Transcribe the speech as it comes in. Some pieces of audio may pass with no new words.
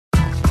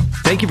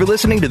Thank you for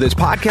listening to this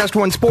Podcast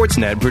One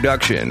Sportsnet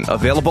production,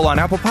 available on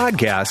Apple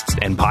Podcasts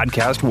and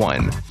Podcast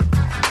One.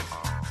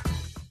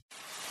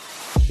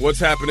 What's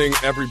happening,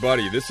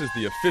 everybody? This is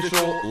the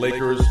official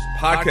Lakers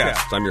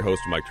podcast. I'm your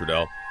host, Mike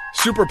Trudell.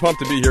 Super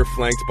pumped to be here,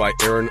 flanked by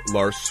Aaron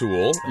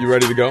Larsoul. You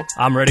ready to go?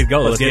 I'm ready to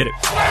go. Let's get it.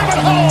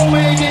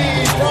 I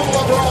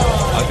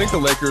think the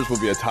Lakers will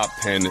be a top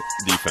 10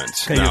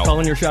 defense. Okay, you're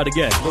calling your shot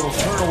again. Little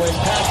turn-away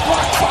pass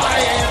blocked by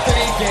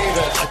Anthony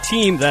Davis. A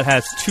team that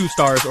has two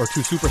stars, or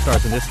two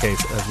superstars in this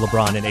case, as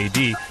LeBron and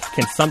AD,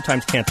 can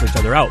sometimes cancel each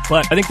other out.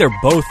 But I think they're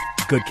both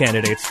good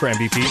candidates for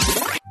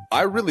MVP.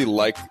 I really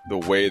like the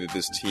way that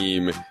this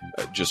team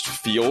just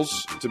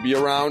feels to be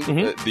around.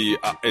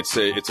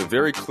 It's a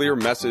very clear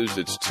message.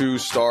 It's two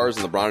stars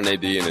in LeBron and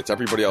AD, and it's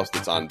everybody else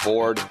that's on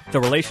board. The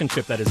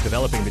relationship that is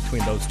developing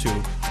between those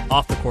two,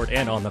 off the court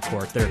and on the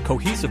court, their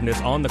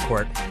cohesiveness on the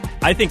court,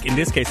 I think in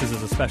this case this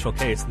is a special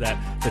case that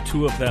the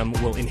two of them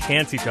will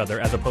enhance each other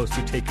as opposed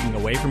to taking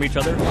away from each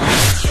other.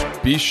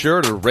 Be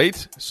sure to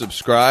rate,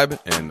 subscribe,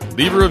 and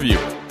leave a review.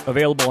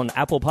 Available on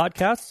Apple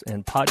Podcasts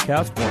and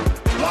Podcast One.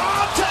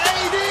 Lob to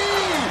AD!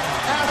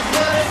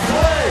 Athletic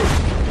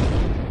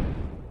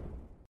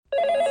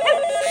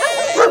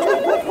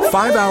play!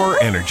 5 Hour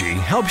Energy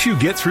helps you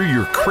get through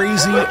your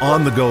crazy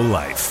on-the-go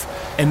life.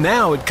 And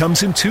now it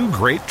comes in two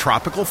great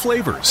tropical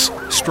flavors,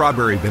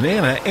 strawberry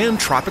banana and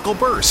tropical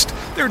burst.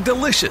 They're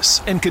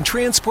delicious and can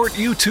transport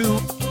you to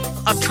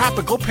a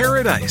tropical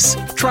paradise.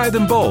 Try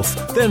them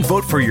both, then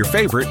vote for your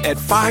favorite at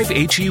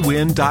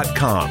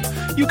 5HEWin.com.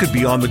 You could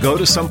be on the go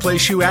to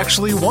someplace you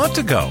actually want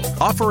to go.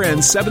 Offer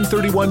ends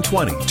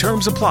 7/31/20.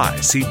 Terms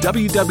apply. See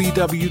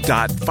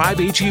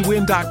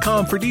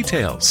www.5HEWin.com for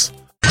details.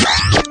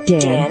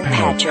 Dan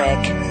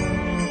Patrick.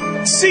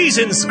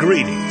 Season's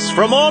greetings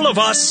from all of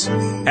us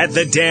at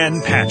the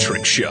Dan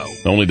Patrick Show.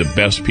 Only the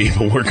best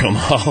people work on the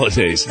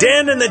holidays.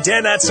 Dan and the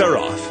Danettes are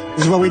off.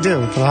 This is what we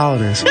do for the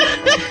holidays.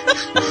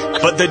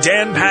 But the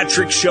Dan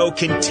Patrick Show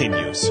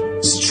continues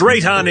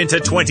straight on into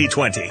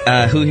 2020.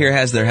 Who here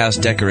has their house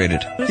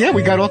decorated? Yeah,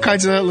 we got all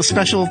kinds of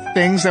special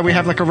things that we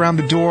have like around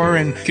the door.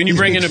 And can you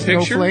bring in a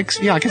picture? Snowflakes.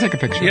 Yeah, I can take a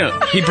picture.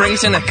 Yeah, he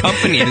brings in a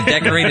company to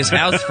decorate his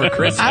house for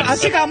Christmas. I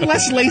think I'm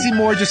less lazy,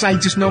 more just I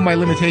just know my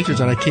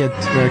limitations and I can't.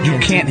 You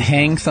can't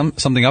hang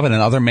something up and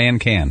another man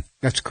can.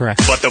 That's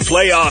correct. But the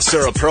playoffs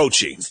are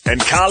approaching, and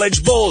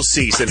college bowl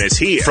season is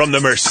here. From the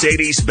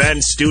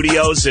Mercedes-Benz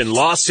Studios in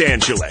Los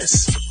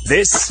Angeles,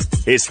 this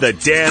is the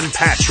Dan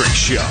Patrick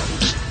Show.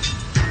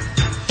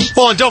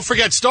 Well, and don't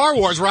forget Star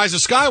Wars: Rise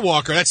of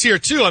Skywalker. That's here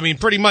too. I mean,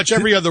 pretty much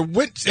every other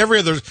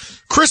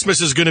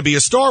Christmas is going to be a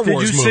Star Wars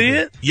movie. Did you see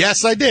it?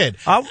 Yes, I did.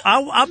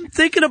 I'm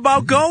thinking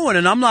about going,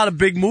 and I'm not a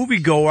big movie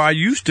goer. I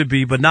used to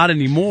be, but not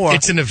anymore.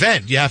 It's an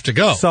event. You have to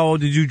go. So,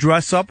 did you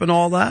dress up and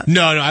all that?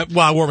 No.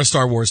 I wore my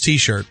Star Wars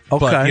T-shirt.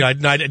 Okay.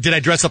 But, did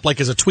I dress up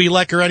like as a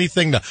Twi'lek or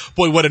anything? No.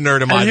 Boy, what a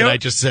nerd am I that I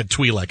just said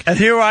Twi'lek. And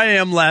here I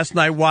am last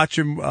night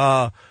watching.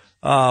 What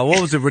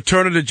was it?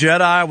 Return of the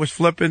Jedi. I was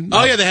flipping.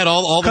 Oh yeah, they had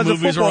all the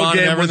movies were on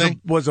and everything.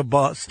 Was a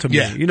buzz to me.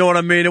 Yeah. You know what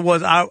I mean? It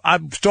was. I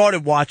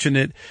started watching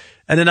it,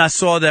 and then I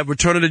saw that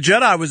Return of the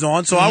Jedi was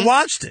on, so I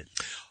watched it.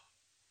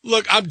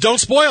 Look, don't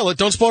spoil it.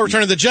 Don't spoil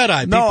Return of the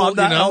Jedi.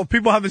 No,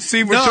 people haven't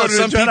seen Return of the Jedi.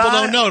 Some people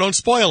don't know. Don't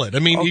spoil it. I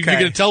mean, you're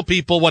going to tell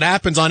people what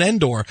happens on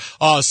Endor.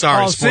 Oh,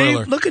 sorry,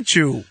 spoiler. See? Look at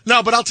you.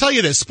 No, but I'll tell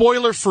you this: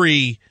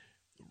 spoiler-free.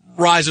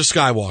 Rise of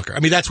Skywalker.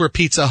 I mean, that's where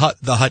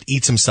the Hut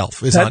eats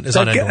himself. Is on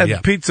Endor. Yeah.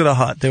 Pizza the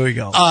Hut. There we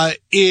go.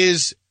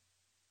 Is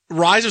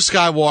Rise of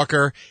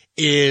Skywalker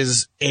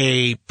is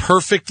a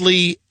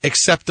perfectly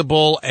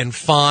acceptable and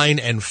fine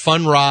and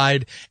fun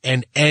ride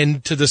and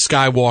end to the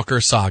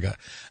Skywalker saga.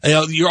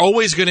 You're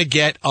always going to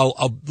get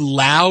a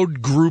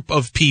loud group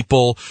of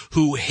people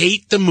who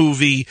hate the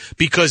movie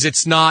because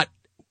it's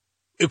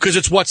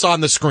what's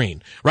on the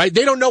screen, right?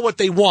 They don't know what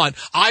they want.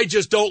 I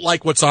just don't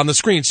like what's on the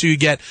screen. So you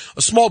get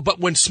but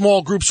when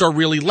small groups are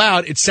really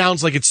loud, it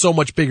sounds like it's so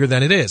much bigger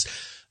than it is.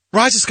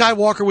 Rise of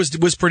Skywalker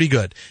was pretty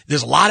good.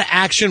 There's a lot of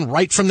action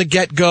right from the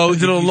get-go.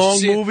 Is it a long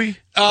movie?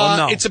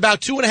 No? It's about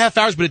 2.5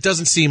 hours, but it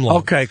doesn't seem long.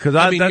 Okay, because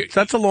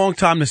that's a long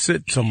time to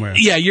sit somewhere.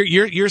 Yeah,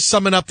 you're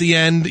summing up the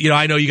end. You know,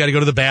 I know you got to go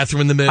to the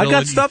bathroom in the middle. I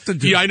got stuff to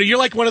do. Yeah, I know you're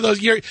like one of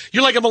those. You're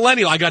like a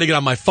millennial. I got to get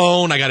on my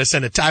phone. I got to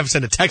send a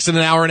text in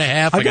an hour and a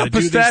half. I got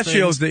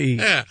pistachios to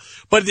eat. Yeah,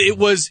 but it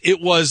was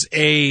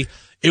a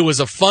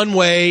fun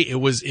way. It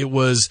was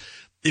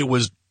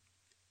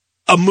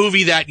a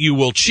movie that you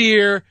will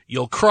cheer,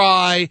 you'll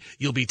cry,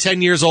 you'll be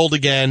 10 years old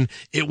again.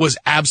 It was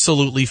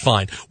absolutely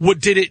fine. What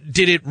did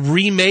it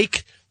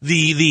remake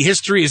the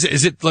history?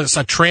 Is it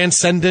a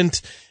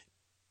transcendent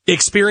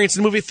experience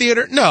in the movie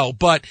theater? No,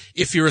 but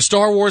if you're a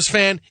Star Wars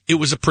fan, it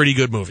was a pretty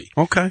good movie.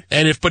 Okay.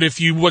 And I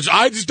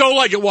just don't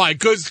like it. Why?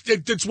 Because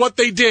it's what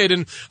they did,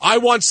 and I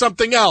want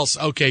something else.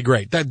 Okay,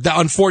 great. That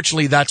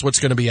unfortunately, that's what's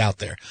going to be out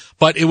there.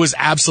 But it was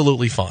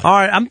absolutely fun. All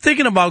right, I'm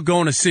thinking about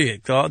going to see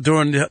it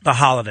during the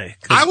holiday.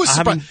 I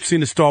haven't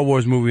seen a Star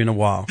Wars movie in a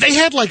while. They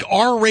had like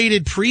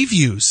R-rated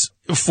previews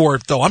for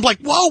it, though. I'm like,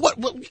 whoa, what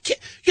you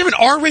have an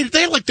R-rated?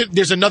 They had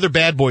there's another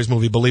Bad Boys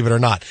movie, believe it or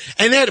not.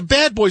 And they had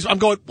Bad Boys. I'm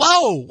going,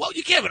 whoa,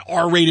 you can't have an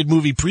R-rated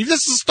movie preview.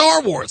 This is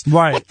Star Wars.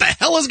 Right. What the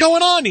hell is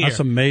going on here? That's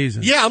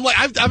amazing. Yeah, I'm like,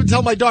 I've been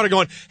telling my daughter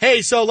going,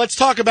 hey, so let's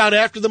talk about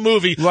after the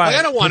movie. Right. Like,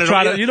 I don't want to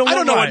I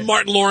don't know what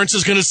Martin Lawrence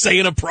is going to say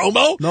in a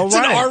promo. No, it's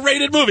an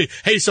R-rated movie.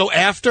 Hey, so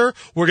after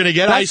we're going to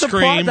get ice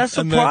cream. That's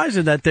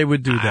surprising that they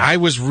would do that. I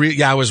was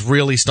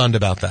really stunned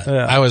about that.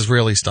 Yeah. I was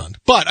really stunned.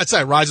 But I'd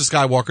say Rise of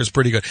Skywalker is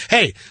pretty good.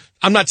 Hey,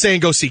 I'm not saying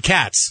go see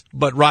Cats,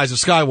 but Rise of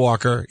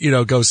Skywalker,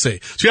 go see.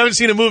 So if you haven't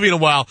seen a movie in a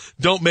while,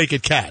 don't make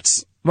it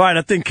Cats. Right,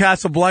 I think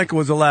Casablanca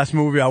was the last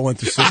movie I went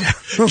to see.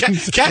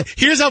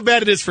 Here's how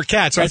bad it is for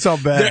Cats, right? That's how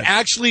bad. They're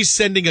actually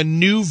sending a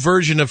new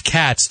version of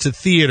Cats to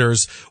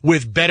theaters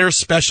with better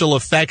special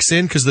effects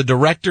in, because the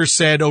director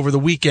said over the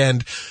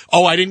weekend,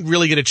 I didn't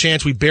really get a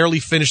chance. We barely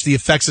finished the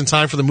effects in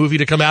time for the movie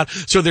to come out.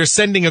 So they're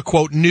sending a,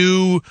 quote,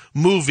 new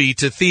movie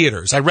to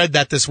theaters. I read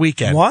that this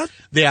weekend. What?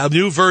 Yeah, a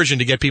new version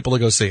to get people to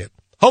go see it.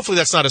 Hopefully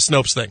that's not a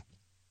Snopes thing.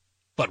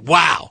 But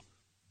wow.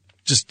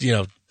 Just,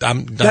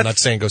 I'm not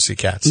saying go see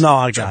Cats. No,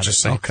 I got I'm it.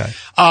 just saying. Okay.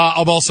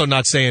 I'm also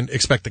not saying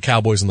expect the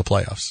Cowboys in the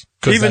playoffs.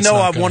 Even though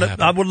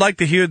I would like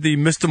to hear the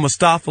Mr.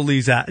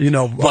 Mustafali's,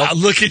 Wow,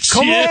 look at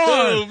come you,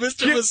 on,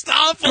 Mr.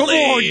 Mustafali. Come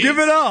on, give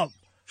it up.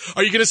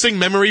 Are you going to sing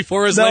Memory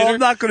for us no, later? No, I'm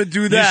not going to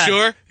do that. You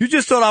sure? You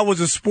just thought I was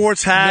a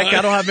sports hack.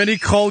 I don't have any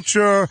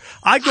culture.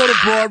 I go to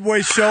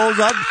Broadway shows.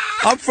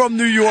 I'm from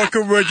New York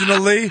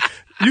originally.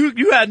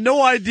 You had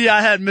no idea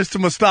I had Mr.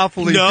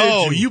 Mustafali.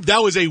 No, did you?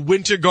 That was a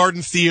Winter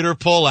Garden Theater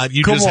pullout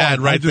you just had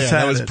right there.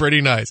 That was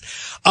pretty nice.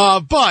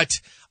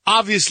 But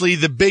obviously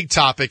the big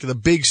topic, the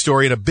big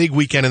story, and a big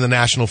weekend in the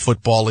National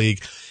Football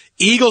League.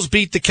 Eagles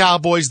beat the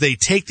Cowboys. They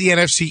take the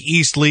NFC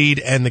East lead,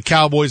 and the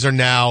Cowboys are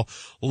now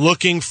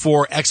looking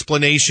for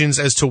explanations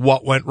as to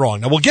what went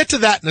wrong. Now, we'll get to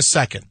that in a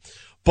second,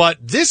 but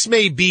this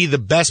may be the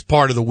best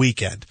part of the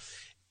weekend,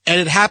 and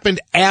it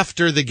happened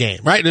after the game,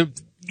 right?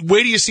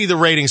 Where do you see the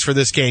ratings for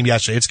this game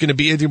yesterday? It's going to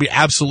be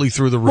absolutely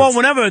through the roof. Well,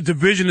 whenever a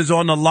division is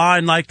on the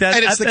line like that,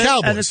 and it's the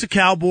Cowboys, and it's the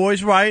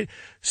Cowboys, right?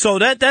 So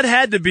that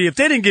had to be. If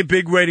they didn't get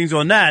big ratings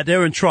on that,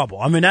 they're in trouble.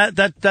 I mean,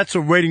 that's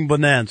a rating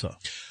bonanza.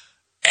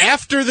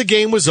 After the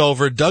game was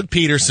over, Doug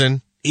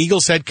Peterson,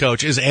 Eagles head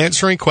coach, is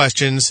answering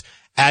questions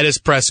at his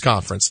press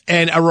conference,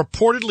 and a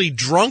reportedly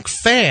drunk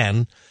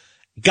fan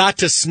got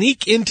to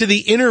sneak into the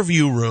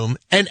interview room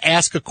and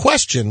ask a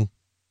question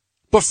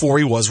before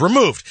he was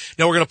removed.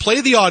 Now, we're going to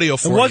play the audio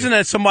for you. It wasn't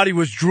that somebody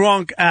was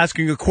drunk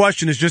asking a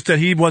question. It's just that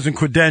he wasn't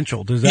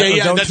credentialed.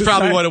 That's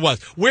probably what it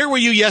was. Where were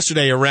you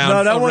yesterday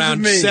around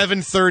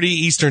 7:30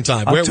 Eastern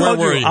time? Where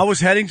were you? I was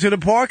heading to the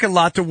parking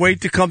lot to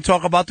wait to come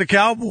talk about the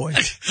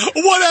Cowboys.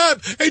 What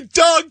happened? Hey,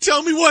 Doug,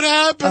 tell me what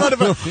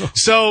happened.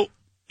 So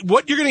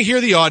what you're going to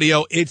hear the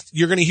audio,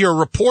 you're going to hear a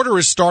reporter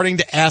is starting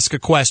to ask a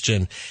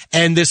question,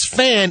 and this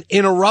fan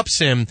interrupts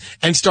him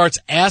and starts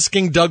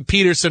asking Doug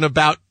Peterson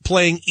about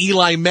playing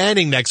Eli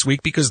Manning next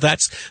week, because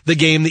that's the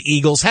game the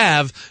Eagles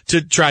have to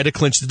try to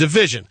clinch the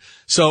division.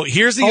 So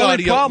here's the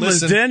audio. The problem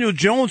Listen. is Daniel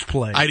Jones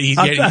playing. He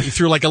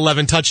threw like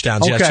 11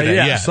 touchdowns yesterday.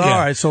 Yes, all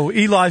right. So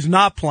Eli's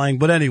not playing,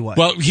 but anyway.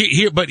 Well,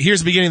 but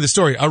here's the beginning of the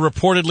story. A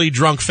reportedly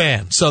drunk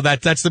fan. So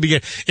that's the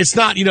beginning. It's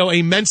not,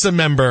 a Mensa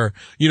member,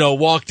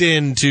 walked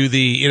into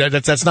the,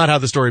 that's not how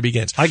the story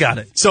begins. I got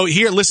it. So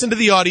here, listen to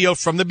the audio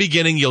from the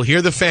beginning. You'll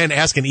hear the fan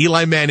ask an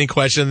Eli Manning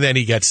question, and then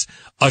he gets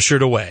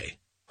ushered away.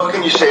 What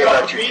can you say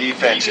about your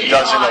defense? It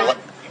doesn't.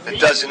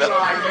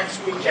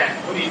 Next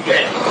weekend. What do you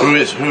think? Who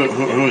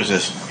is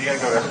this? You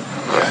gotta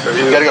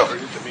go.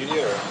 The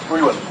media, or who are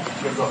you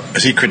with?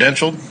 Is he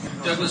credentialed?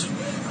 Douglas.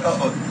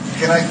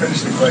 Can I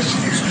finish the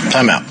question?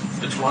 Time out.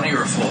 The 20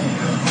 or a full?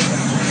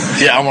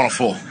 Yeah, I want a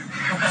full.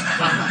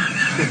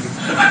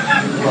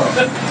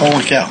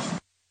 Holy cow!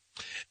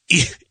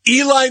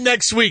 Eli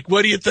next week.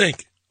 What do you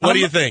think? What do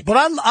you think? But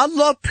I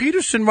love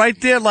Peterson right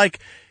there. Like,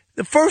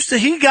 the first,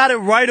 he got it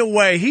right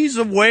away. He's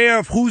aware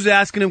of who's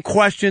asking him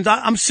questions.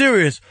 I'm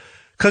serious,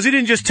 because he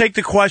didn't just take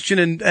the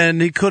question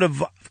and he could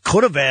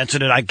have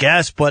answered it, I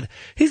guess. But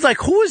he's like,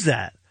 who is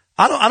that?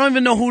 I don't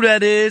even know who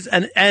that is,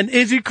 and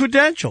is he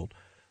credentialed?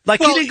 Like,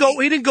 he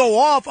didn't go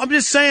off. I'm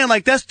just saying,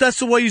 like, that's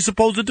the way you're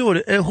supposed to do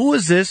it. And who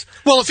is this?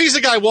 Well, if he's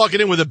a guy walking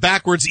in with a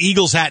backwards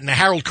Eagles hat and a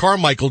Harold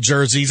Carmichael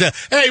jersey, he's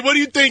hey, what do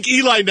you think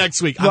Eli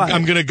next week? Right.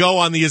 I'm going to go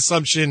on the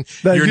assumption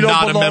you're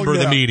not a member of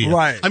the media.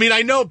 Right. I mean,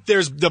 I know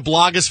there's the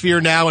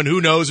blogosphere now, and who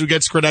knows who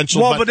gets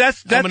credentialed. Well, but I'm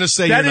going to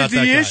say you're not that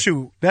guy. That is the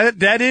issue.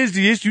 That is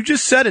the issue. You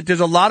just said it. There's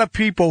a lot of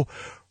people,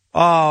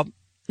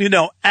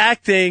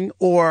 acting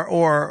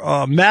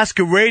or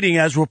masquerading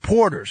as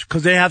reporters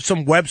because they have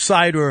some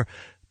website or,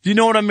 you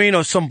know what I mean,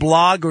 or some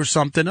blog or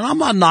something. And I'm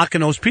not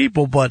knocking those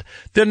people, but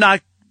they're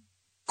not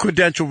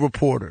credentialed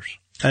reporters.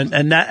 And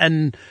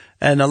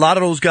a lot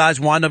of those guys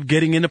wind up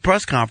getting into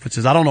press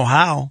conferences. I don't know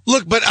how.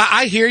 Look, but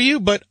I hear you,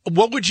 but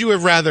what would you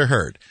have rather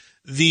heard?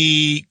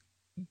 The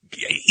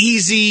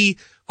easy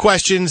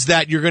questions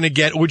that you're going to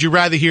get? Would you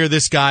rather hear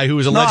this guy who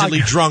is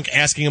allegedly drunk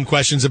asking him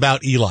questions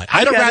about Eli?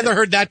 I'd have rather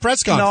heard that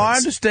press conference. No, I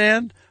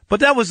understand.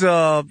 But that was,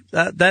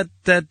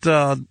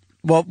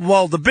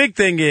 Well, the big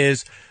thing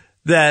is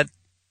that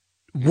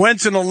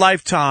once in a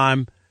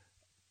lifetime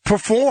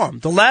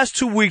performed. The last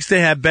 2 weeks they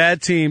had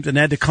bad teams and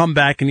they had to come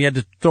back and he had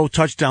to throw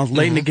touchdowns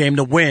late in the game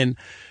to win.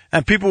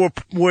 And people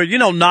were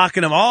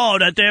knocking him. Oh,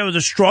 that there was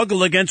a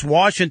struggle against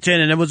Washington,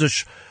 and it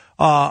was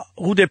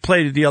who they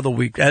played the other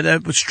week. And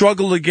it was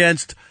struggle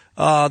against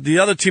the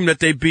other team that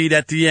they beat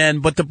at the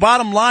end. But the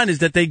bottom line is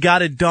that they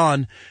got it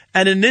done.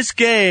 And in this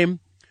game,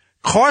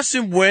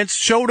 Carson Wentz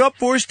showed up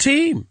for his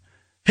team.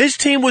 His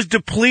team was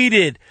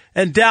depleted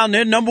and down.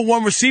 Their number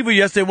one receiver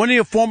yesterday, wasn't he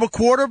a former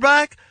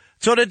quarterback?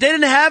 So that they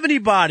didn't have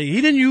anybody.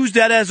 He didn't use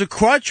that as a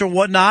crutch or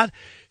whatnot.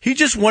 He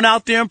just went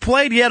out there and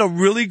played. He had a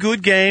really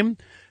good game.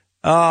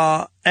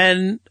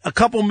 And a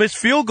couple missed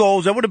field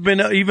goals. That would have been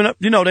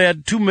they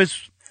had 2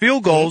 missed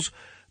field goals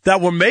that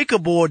were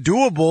makeable or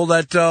doable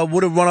that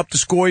would have run up the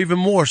score even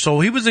more. So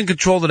he was in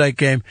control of that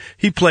game.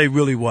 He played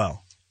really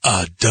well.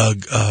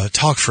 Doug,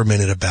 talk for a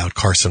minute about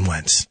Carson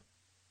Wentz.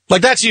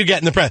 Like, that's you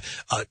getting the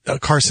press.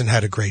 Carson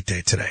had a great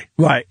day today.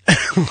 Right.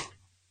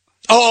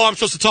 Oh, I'm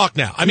supposed to talk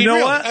now. I mean, you know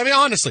really, what? I mean,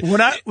 honestly.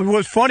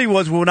 What's funny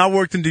was when I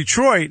worked in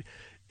Detroit,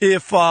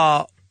 if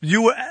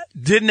you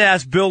didn't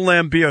ask Bill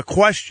Laimbeer a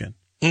question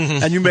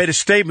and you made a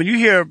statement, you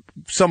hear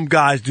some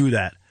guys do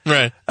that.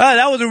 Right.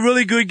 That was a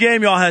really good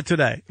game y'all had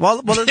today.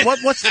 Well, what's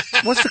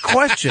the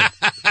question?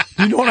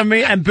 You know what I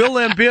mean? And Bill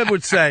Laimbeer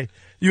would say,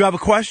 "You have a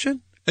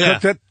question?" Yeah.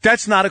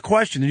 That's not a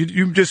question.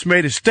 You just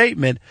made a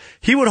statement.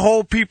 He would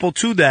hold people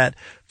to that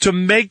to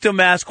make them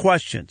ask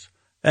questions.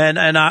 And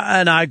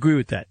I agree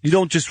with that. You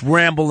don't just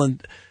ramble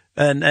and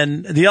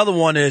the other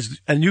one is,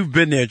 and you've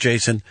been there,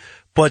 Jason,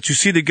 but you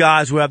see the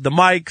guys who have the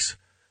mics,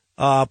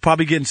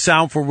 probably getting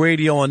sound for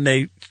radio and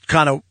they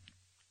kind of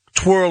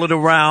twirl it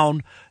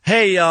around.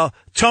 Hey,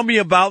 tell me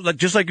about,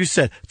 just like you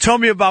said, tell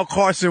me about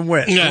Carson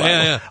Wentz.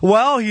 Yeah.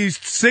 Well, he's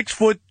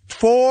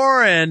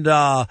 6'4"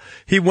 and,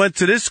 he went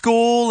to this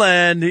school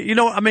and,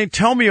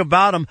 tell me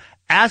about him.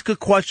 Ask a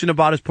question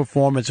about his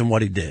performance and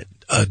what he did.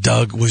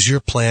 Doug, was your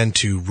plan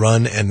to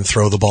run and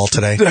throw the ball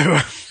today?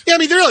 Yeah,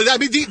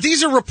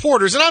 these are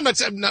reporters,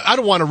 and I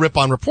don't want to rip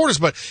on reporters,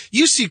 but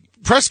you see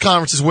press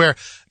conferences where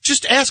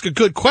just ask a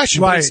good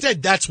question, right. But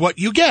instead that's what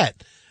you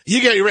get.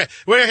 You get your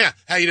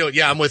how you doing?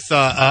 Yeah, I'm with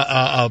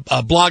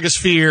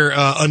Blogosphere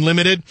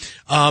Unlimited.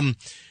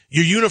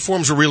 Your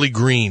uniforms are really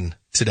green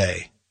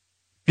today.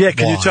 Yeah,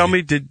 can you tell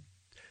me did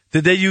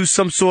they use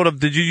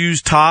did you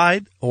use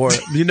Tide or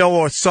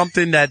or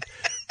something that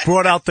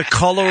brought out the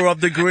color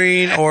of the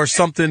green or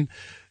something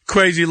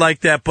crazy like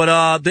that?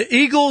 But the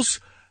Eagles,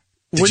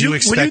 did you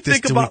expect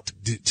this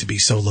to be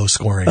so low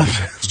scoring?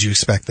 Did you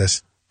expect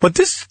this? But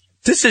this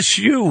is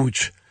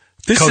huge.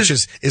 Coach,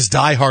 is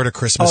Die Hard a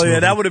Christmas movie? Oh yeah,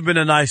 that would have been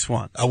a nice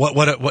one.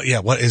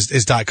 What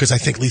is Die? Because I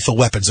think Lethal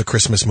Weapon's a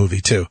Christmas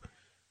movie too.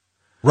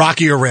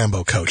 Rocky or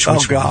Rambo, Coach? Oh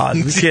God,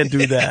 we can't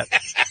do that.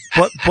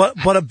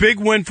 But a big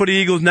win for the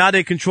Eagles. Now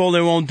they control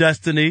their own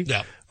destiny.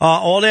 Yeah.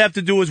 All they have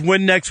to do is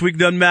win next week.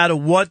 Doesn't matter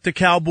what the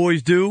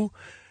Cowboys do.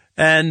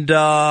 And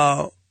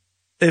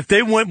if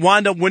they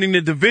wind up winning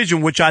the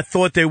division, which I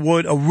thought they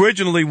would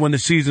originally when the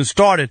season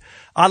started,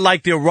 I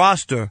like their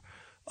roster.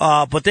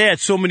 But they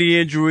had so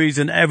many injuries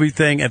and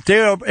everything. If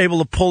they're able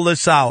to pull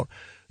this out,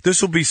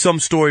 this will be some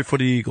story for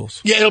the Eagles.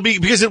 Yeah, it'll be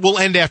because it will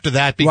end after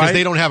that because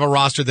they don't have a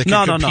roster that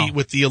can compete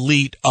with the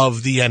elite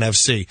of the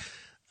NFC.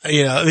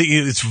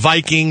 It's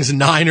Vikings,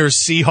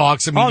 Niners,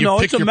 Seahawks. I mean, you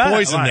pick your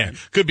poison there.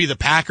 Could be the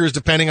Packers,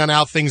 depending on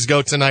how things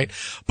go tonight.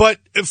 But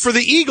for the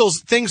Eagles,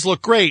 things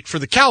look great. For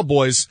the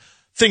Cowboys,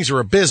 things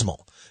are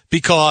abysmal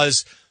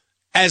because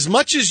as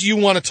much as you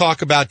want to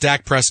talk about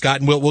Dak Prescott,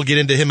 and we'll get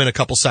into him in a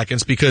couple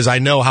seconds because I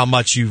know how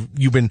much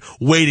you've been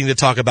waiting to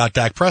talk about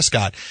Dak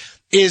Prescott,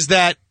 is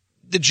that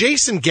the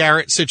Jason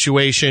Garrett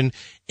situation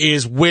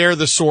is where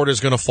the sword is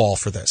going to fall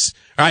for this.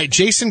 All right,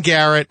 Jason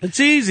Garrett. It's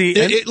easy.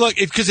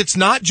 Because it's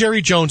not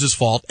Jerry Jones's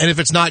fault, and if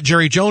it's not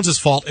Jerry Jones's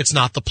fault, it's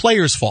not the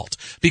player's fault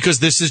because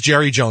this is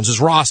Jerry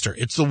Jones's roster.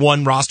 It's the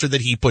one roster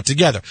that he put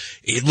together.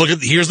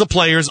 Here's the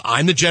players.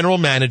 I'm the general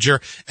manager,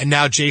 and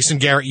now Jason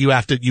Garrett, you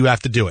have to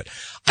do it.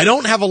 I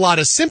don't have a lot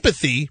of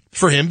sympathy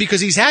for him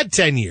because he's had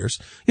 10 years.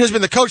 He's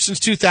been the coach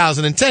since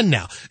 2010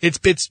 now.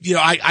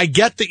 I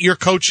get that you're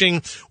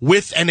coaching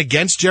with and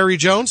against Jerry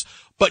Jones,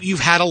 but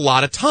you've had a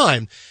lot of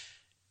time.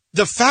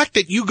 The fact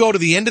that you go to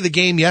the end of the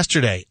game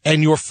yesterday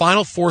and your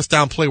final fourth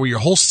down play where your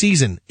whole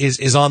season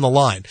is on the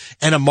line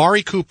and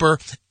Amari Cooper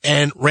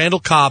and Randall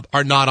Cobb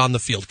are not on the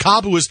field.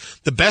 Cobb, who was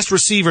the best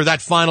receiver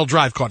that final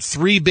drive, caught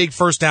 3 big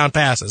first down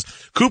passes.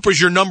 Cooper's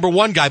your number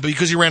one guy, but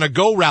because he ran a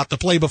go route the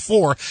play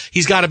before,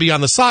 he's got to be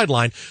on the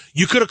sideline.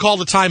 You could have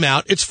called a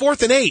timeout. It's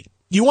 4th and 8.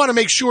 You want to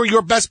make sure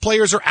your best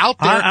players are out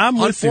there on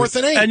 4th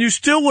and 8. And you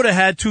still would have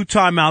had 2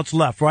 timeouts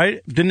left,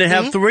 right? Didn't they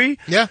have 3?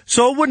 Yeah.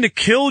 So it wouldn't have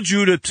killed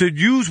you to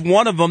use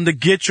one of them to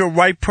get your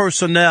right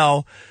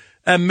personnel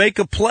and make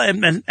a play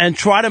and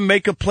try to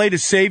make a play to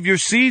save your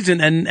season,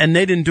 and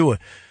they didn't do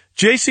it.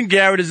 Jason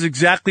Garrett is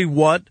exactly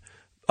what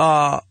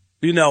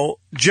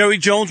Jerry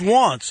Jones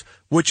wants,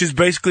 which is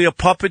basically a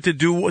puppet to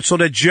do so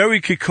that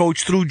Jerry could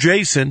coach through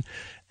Jason.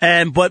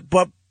 But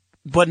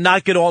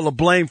not get all the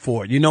blame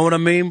for it. You know what I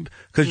mean?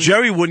 Because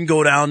Jerry wouldn't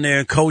go down there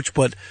and coach,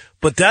 but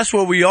that's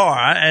where we are.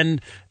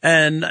 And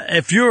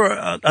if you're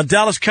a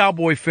Dallas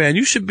Cowboy fan,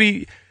 you should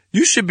be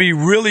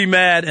really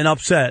mad and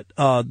upset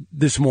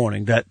this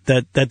morning that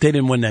they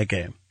didn't win that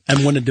game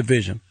and win the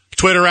division.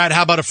 Twitter at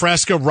How About a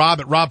Fresca,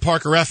 Rob at Rob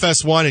Parker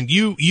FS1, and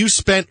you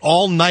spent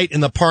all night in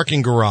the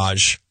parking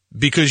garage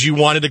because you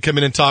wanted to come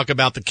in and talk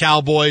about the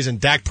Cowboys and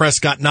Dak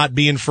Prescott not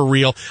being for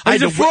real. I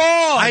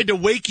had to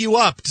wake you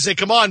up to say,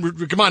 come on.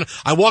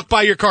 I walked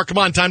by your car. Come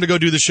on, time to go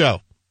do the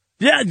show.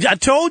 Yeah, I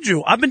told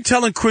you. I've been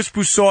telling Chris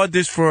Broussard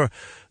this for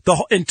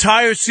the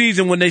entire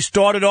season when they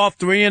started off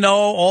 3-0,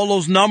 all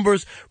those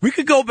numbers. We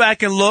could go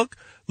back and look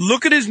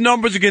at his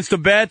numbers against the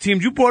bad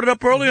teams. You brought it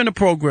up earlier in the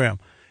program.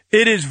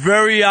 It is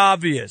very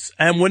obvious.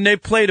 And when they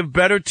play the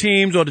better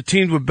teams or the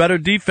teams with better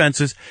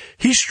defenses,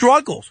 he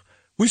struggles.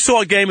 We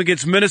saw a game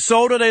against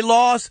Minnesota. They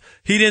lost.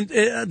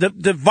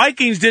 The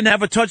Vikings didn't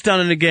have a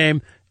touchdown in the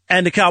game,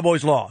 and the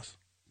Cowboys lost.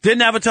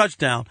 Didn't have a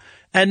touchdown.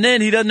 And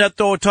then he doesn't have to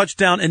throw a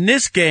touchdown in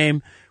this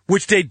game,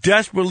 which they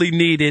desperately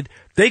needed.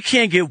 They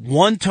can't get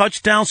one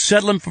touchdown,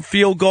 settling for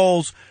field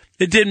goals.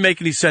 It didn't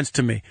make any sense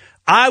to me.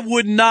 I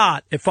would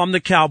not, if I'm the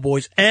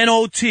Cowboys,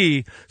 NOT,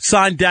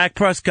 sign Dak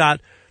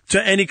Prescott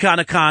to any kind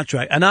of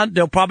contract. And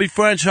they'll probably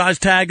franchise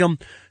tag him,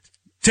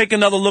 take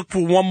another look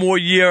for one more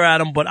year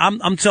at him. But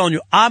I'm telling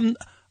you, I'm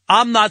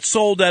not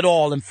sold at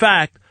all. In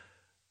fact,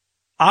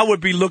 I would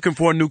be looking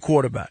for a new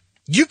quarterback.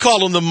 You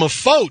call him the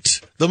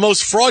Mafote, the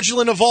most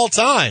fraudulent of all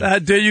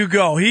time. There you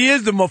go. He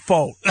is the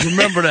Mafote.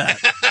 Remember that.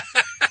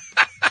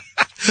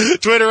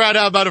 Twitter at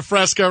How About a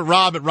Fresca,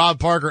 Rob at Rob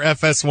Parker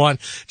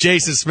FS1,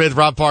 Jason Smith,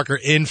 Rob Parker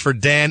in for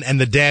Dan and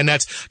the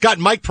Danettes. Got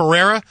Mike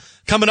Pereira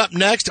coming up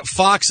next,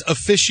 Fox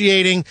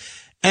officiating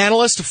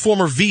analyst,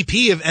 former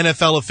VP of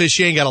NFL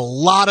officiating. Got a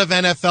lot of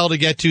NFL to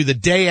get to the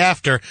day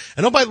after.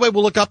 And oh, by the way,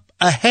 we'll look up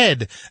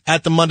ahead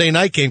at the Monday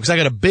night game because I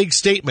got a big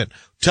statement.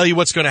 Tell you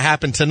what's going to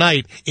happen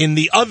tonight in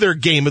the other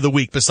game of the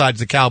week besides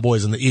the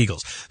Cowboys and the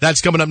Eagles.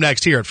 That's coming up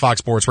next here at Fox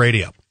Sports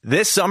Radio.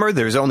 This summer,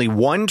 there's only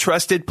one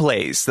trusted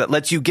place that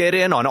lets you get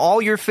in on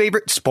all your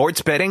favorite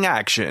sports betting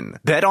action.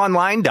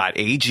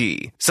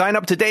 BetOnline.ag. Sign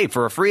up today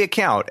for a free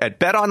account at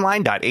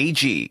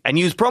BetOnline.ag and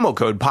use promo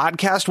code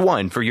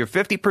PODCAST1 for your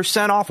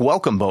 50% off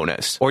welcome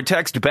bonus. Or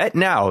text BET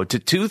NOW to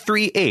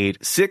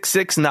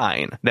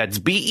 238-669. That's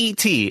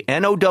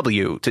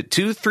BETNOW to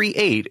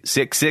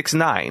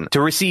 238-669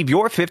 to receive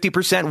your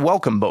 50%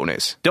 welcome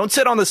bonus. Don't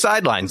sit on the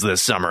sidelines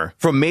this summer.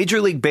 From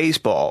Major League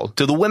Baseball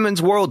to the Women's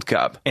World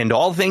Cup and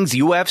all things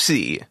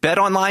UFC,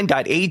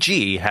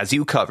 BetOnline.ag has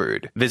you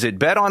covered. Visit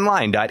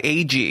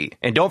BetOnline.ag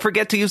and don't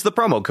forget to use the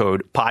promo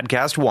code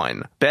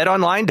PODCAST1.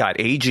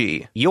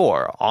 BetOnline.ag,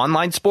 your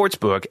online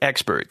sportsbook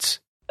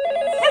experts.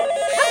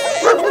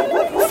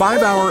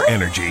 5-Hour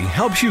Energy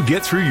helps you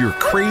get through your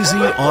crazy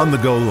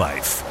on-the-go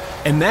life.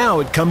 And now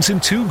it comes in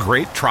 2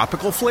 great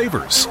tropical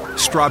flavors,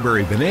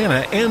 Strawberry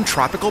Banana and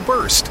Tropical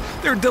Burst.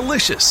 They're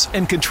delicious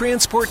and can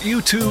transport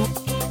you to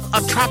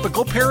a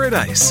tropical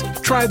paradise.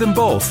 Try them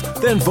both,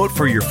 then vote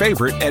for your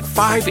favorite at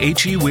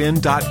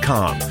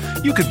 5hewin.com.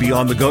 You could be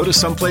on the go to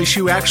someplace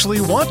you actually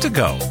want to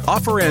go.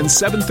 Offer ends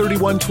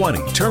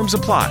 7/31/20. Terms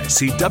apply.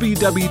 See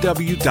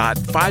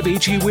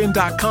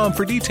www.5hewin.com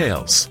for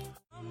details.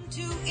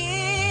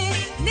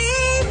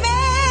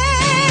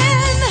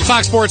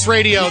 Fox Sports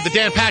Radio, the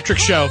Dan Patrick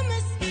Show.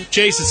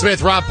 Jason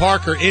Smith, Rob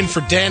Parker in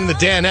for Dan and the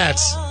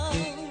Danettes.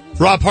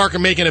 Rob Parker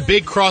making a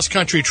big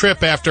cross-country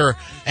trip after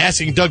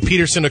asking Doug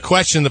Peterson a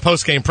question in the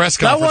post-game press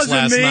conference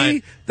last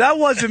night. That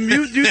wasn't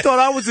me. You thought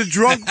I was a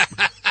drunk.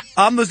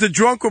 I was the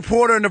drunk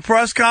reporter in the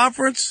press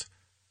conference?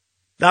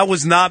 That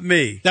was not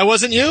me. That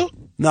wasn't you?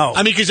 No.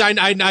 I mean, because I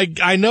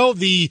know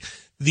the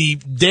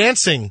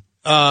dancing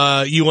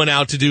you went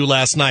out to do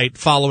last night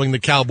following the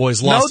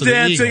Cowboys' loss to the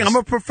Eagles. No dancing. I'm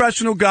a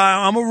professional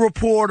guy. I'm a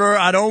reporter.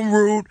 I don't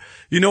root.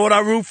 You know what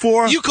I root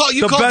for? You call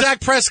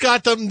Dak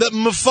Prescott the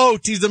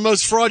Mafote. He's the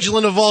most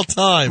fraudulent of all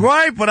time.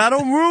 Right, but I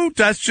don't root.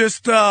 That's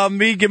just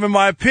me giving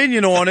my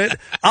opinion on it.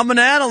 I'm an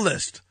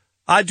analyst.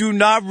 I do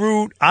not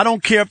root. I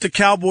don't care if the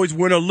Cowboys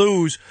win or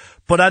lose,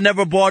 but I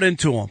never bought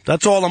into them.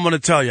 That's all I'm going to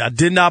tell you. I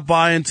did not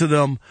buy into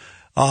them.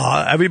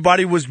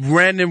 Everybody was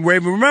ranting and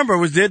raving. Remember, it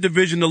was their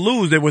division to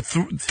lose. They were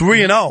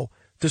 3-0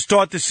 to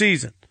start the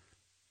season.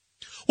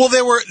 Well,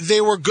 they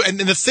were good. And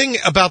the thing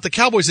about the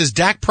Cowboys is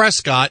Dak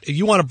Prescott, if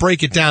you want to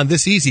break it down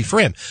this easy for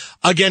him,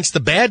 against the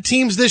bad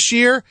teams this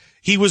year,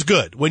 he was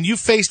good. When he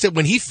faced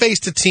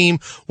a team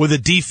with a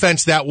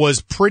defense that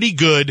was pretty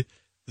good,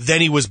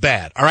 then he was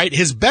bad. All right.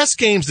 His best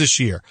games this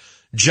year,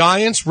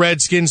 Giants,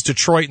 Redskins,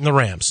 Detroit, and the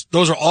Rams.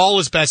 Those are all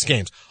his best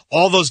games.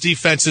 All those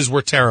defenses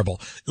were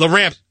terrible. The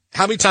Rams,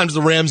 how many times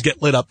did the Rams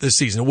get lit up this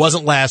season? It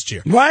wasn't last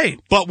year. Right.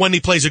 But when he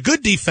plays a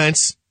good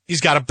defense,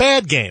 he's got a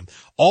bad game.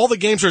 All the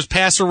games where his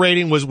passer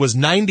rating was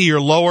 90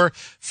 or lower.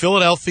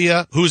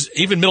 Philadelphia, who's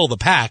even middle of the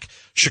pack,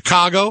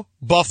 Chicago,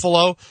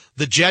 Buffalo,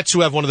 the Jets,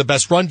 who have one of the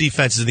best run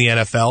defenses in the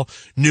NFL,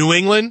 New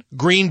England,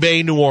 Green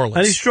Bay, New Orleans.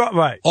 And he struck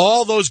right.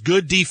 All those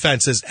good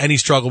defenses, and he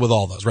struggled with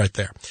all those right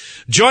there.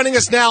 Joining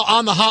us now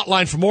on the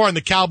hotline for more on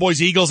the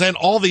Cowboys, Eagles, and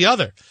all the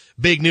other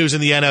big news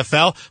in the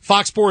NFL,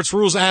 Fox Sports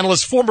Rules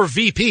analyst, former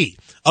VP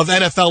of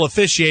NFL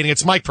officiating.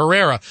 It's Mike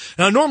Pereira.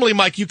 Now, normally,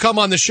 Mike, you come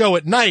on the show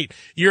at night.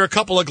 You're a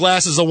couple of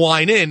glasses of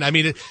wine in. I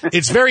mean,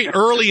 it's very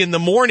early in the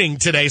morning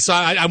today, so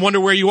I wonder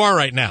where you are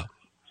right now.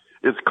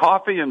 It's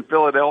coffee in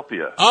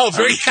Philadelphia. Oh,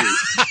 very.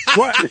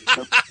 What?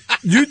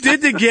 You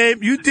did the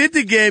game. You did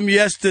the game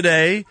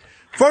yesterday.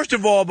 First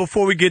of all,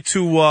 before we get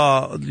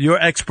to your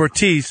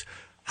expertise,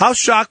 how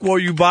shocked were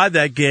you by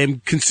that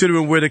game,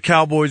 considering where the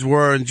Cowboys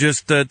were and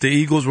just that the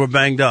Eagles were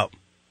banged up?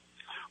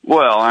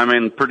 Well, I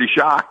mean, pretty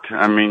shocked.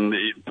 I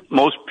mean,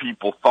 most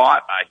people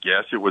thought, I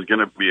guess, it was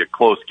going to be a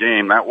close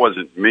game. That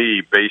wasn't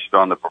me, based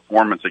on the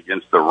performance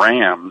against the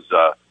Rams,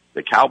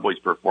 the Cowboys'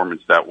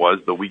 performance that was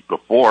the week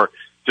before.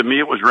 To me,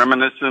 it was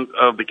reminiscent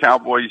of the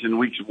Cowboys in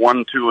weeks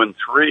 1, 2, and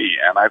 3,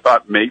 and I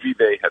thought maybe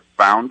they had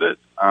found it.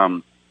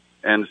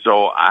 And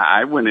so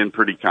I went in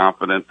pretty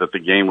confident that the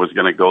game was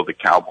going to go the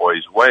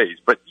Cowboys' ways.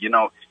 But, you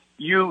know,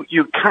 you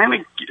kind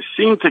of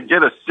seem to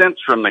get a sense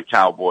from the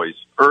Cowboys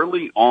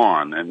early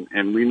on,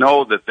 and we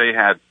know that they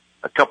had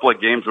a couple of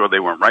games where they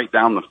went right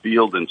down the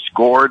field and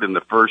scored in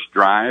the first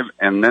drive,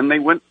 and then they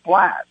went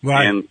flat.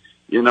 Right. And,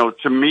 you know,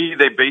 to me,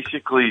 they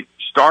basically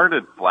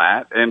started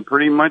flat and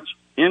pretty much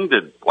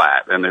ended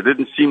flat, and there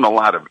didn't seem a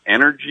lot of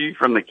energy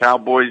from the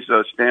Cowboys'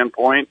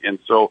 standpoint. And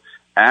so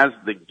as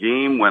the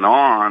game went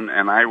on,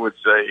 and I would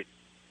say,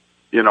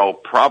 you know,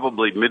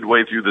 probably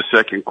midway through the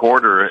second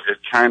quarter, it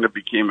kind of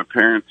became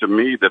apparent to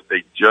me that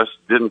they just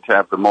didn't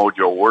have the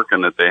mojo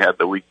working that they had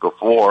the week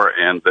before,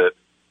 and that,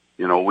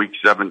 you know, week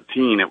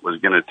 17, it was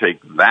going to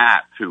take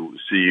that to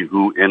see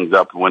who ends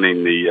up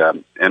winning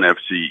the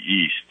NFC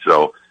East.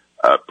 So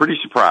pretty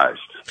surprised.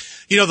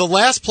 You know, the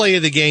last play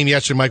of the game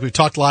yesterday, Mike, we've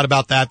talked a lot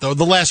about that, though.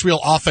 The last real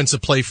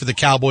offensive play for the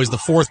Cowboys, the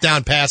fourth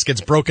down pass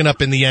gets broken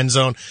up in the end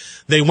zone.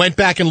 They went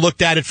back and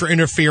looked at it for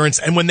interference.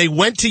 And when they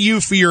went to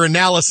you for your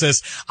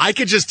analysis, I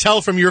could just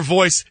tell from your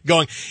voice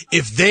going,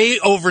 if they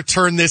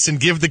overturn this and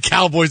give the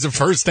Cowboys a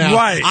first down,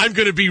 right, I'm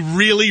going to be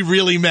really,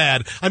 really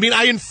mad. I mean,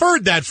 I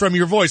inferred that from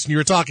your voice when you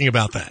were talking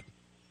about that.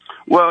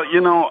 Well, you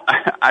know,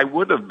 I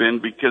would have been,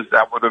 because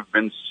that would have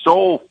been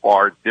so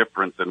far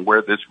different than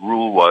where this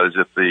rule was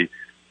at the,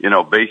 you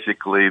know,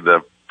 basically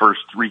the first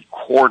 3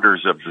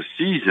 quarters of the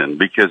season,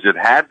 because it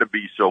had to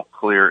be so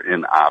clear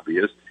and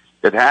obvious.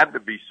 It had to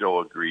be so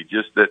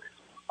egregious that,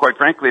 quite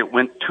frankly, it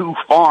went too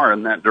far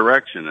in that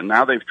direction. And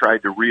now they've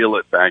tried to reel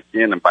it back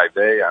in. And by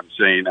they, I'm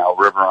saying Al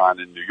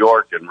Riveron in New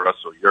York and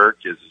Russell Yerk,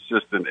 his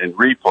assistant in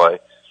replay.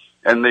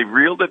 And they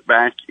reeled it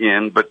back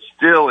in, but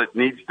still it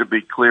needs to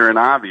be clear and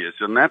obvious.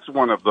 And that's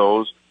one of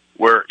those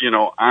where, you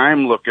know,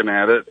 I'm looking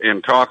at it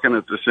and talking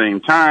at the same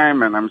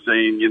time, and I'm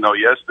saying, you know,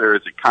 yes, there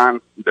is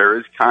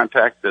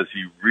contact. Does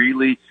he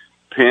really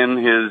pin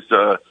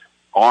his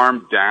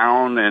arm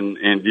down? And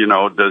you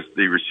know, does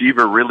the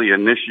receiver really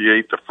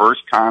initiate the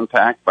first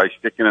contact by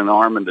sticking an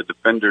arm in the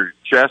defender's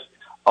chest?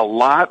 A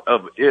lot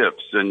of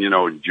ifs. And, you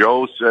know,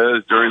 Joe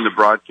says during the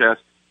broadcast,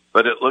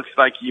 but it looks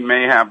like he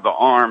may have the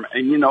arm.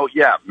 And, you know,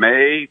 yeah,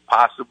 may,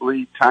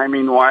 possibly,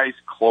 timing-wise,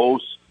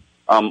 close.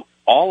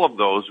 All of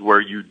those where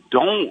you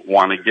don't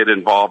want to get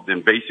involved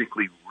in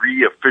basically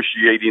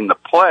re-officiating the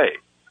play.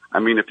 I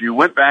mean, if you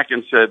went back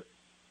and said,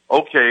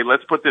 okay,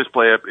 let's put this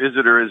play up, is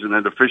it or isn't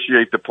it,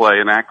 officiate the play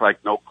and act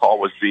like no call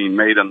was being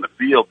made on the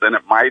field, then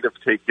it might have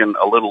taken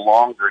a little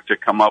longer to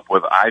come up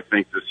with, I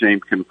think, the same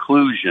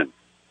conclusion,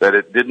 that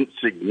it didn't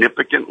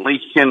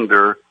significantly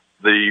hinder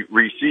the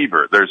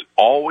receiver. There's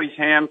always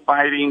hand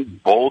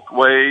fighting both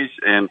ways,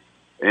 and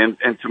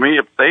to me,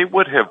 if they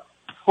would have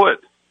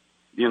put,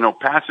 you know,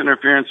 pass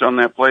interference on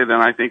that play,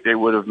 then I think they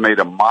would have made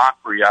a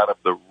mockery out of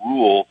the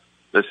rule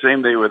the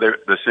same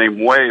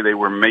way they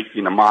were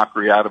making a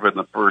mockery out of it in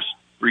the first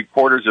 3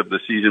 quarters of the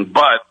season,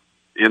 but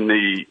in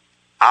the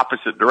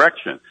opposite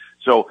direction.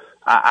 So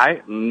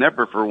I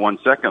never for 1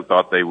 second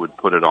thought they would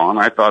put it on.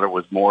 I thought it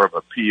was more of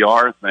a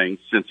PR thing,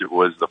 since it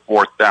was the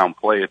fourth down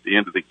play at the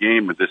end of the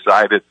game and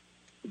decided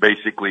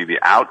basically the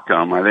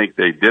outcome. I think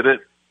they did it.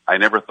 I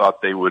never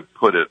thought they would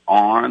put it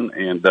on,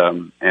 and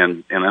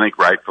I think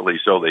rightfully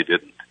so they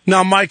didn't.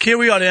 Now, Mike, here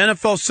we are. The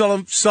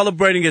NFL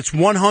celebrating its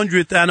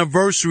 100th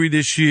anniversary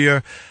this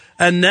year,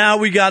 and now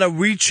we got to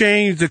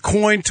rechange the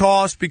coin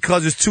toss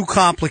because it's too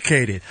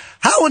complicated.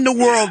 How in the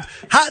world?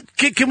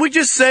 Can we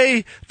just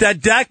say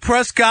that Dak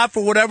Prescott,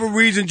 for whatever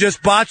reason,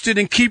 just botched it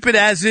and keep it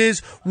as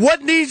is?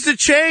 What needs to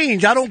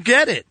change? I don't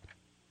get it.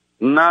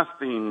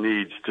 Nothing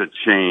needs to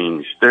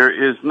change.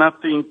 There is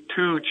nothing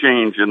to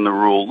change in the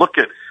rule. Look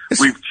at.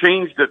 We've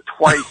changed it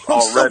twice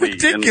already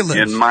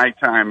in my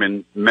time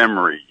in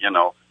memory. You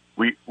know,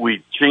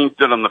 we changed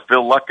it on the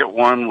Phil Luckett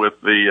one with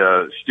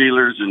the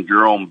Steelers and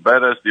Jerome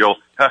Bettis, the old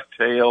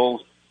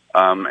tails.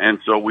 And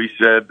so we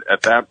said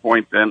at that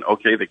point then,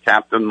 okay, the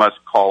captain must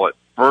call it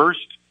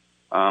first.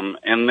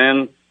 And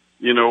then,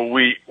 you know,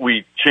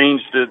 we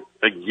changed it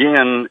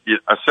again,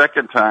 a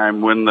second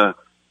time when the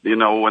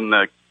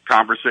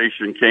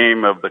conversation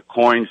came of the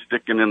coin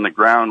sticking in the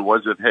ground,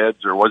 was it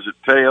heads or was it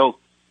tails?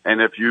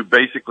 And if you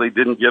basically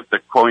didn't get the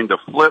coin to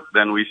flip,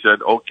 then we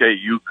said, okay,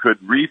 you could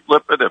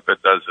reflip it if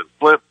it doesn't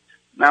flip.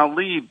 Now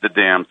leave the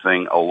damn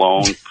thing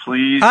alone,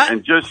 please,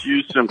 and just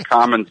use some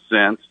common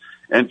sense.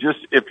 And just,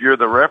 if you're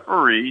the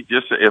referee,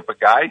 just if a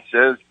guy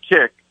says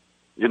kick,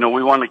 we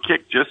want to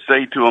kick, just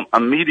say to him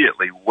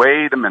immediately,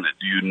 wait a minute,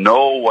 do you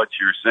know what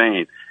you're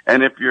saying?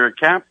 And if you're a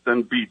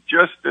captain, be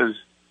just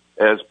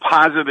as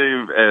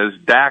positive as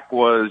Dak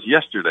was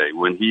yesterday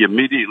when he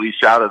immediately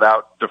shouted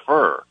out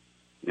defer.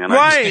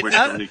 Right.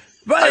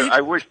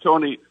 I wish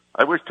Tony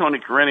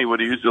Careni would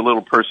have used a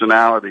little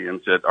personality and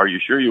said, "Are you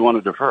sure you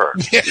want to defer?"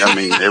 I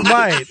mean,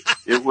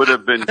 it would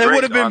have been. It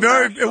would have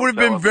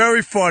been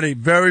very funny,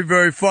 very,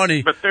 very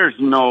funny. But there's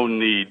no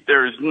need.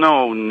 There's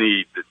no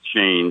need to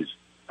change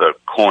the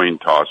coin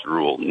toss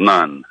rule.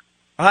 None.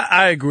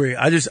 I agree.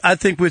 I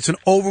think it's an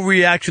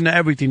overreaction to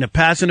everything. The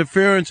pass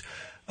interference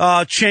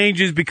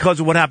changes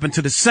because of what happened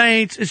to the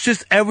Saints. It's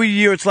just every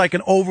year it's like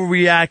an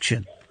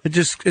overreaction.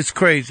 It's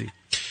crazy.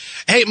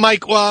 Hey,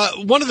 Mike,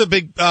 one of the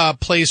big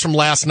plays from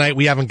last night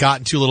we haven't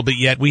gotten to a little bit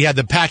yet. We had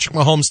the Patrick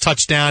Mahomes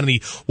touchdown, and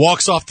he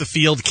walks off the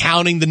field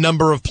counting the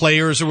number of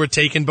players who were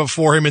taken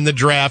before him in the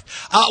draft.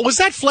 Was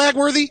that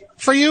flag-worthy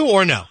for you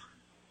or no?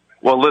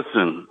 Well,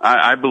 listen,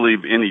 I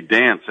believe any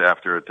dance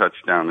after a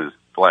touchdown is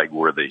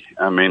flag-worthy.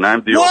 I mean,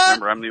 I'm the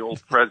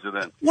old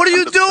president. What are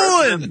you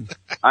doing?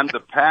 I'm the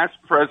past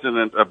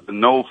president of the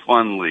No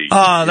Fun League.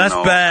 Oh, that's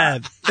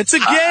bad. It's a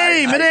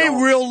game. It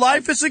ain't real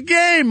life. It's a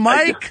game,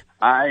 Mike.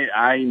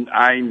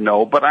 I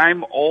know, but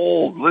I'm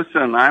old.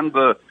 Listen, I'm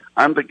the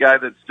guy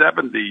that's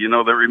 70,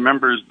 that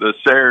remembers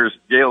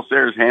Gale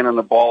Sayers handing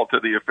the ball to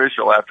the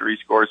official after he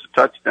scores a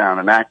touchdown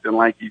and acting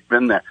like he's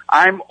been there.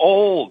 I'm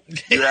old.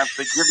 You have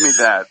to give me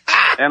that.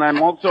 And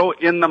I'm also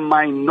in the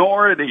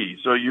minority,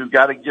 so you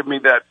got to give me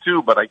that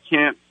too, but I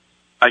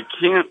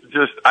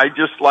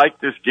just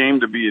like this game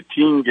to be a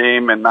team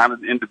game and not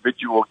an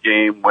individual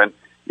game when,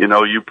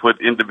 you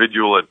put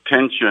individual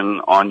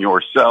attention on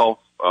yourself.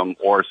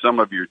 Or some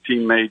of your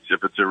teammates,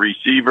 if it's a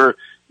receiver,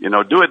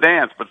 do a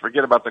dance, but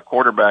forget about the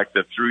quarterback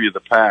that threw you the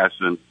pass,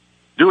 and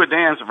do a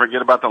dance and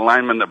forget about the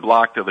lineman that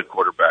blocked to the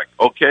quarterback.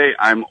 Okay,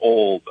 I'm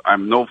old.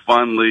 I'm No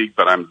Fun League,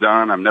 but I'm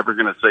done. I'm never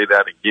going to say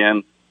that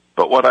again.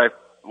 But what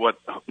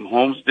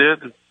Holmes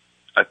did,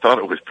 I thought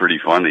it was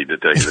pretty funny, to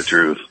tell you the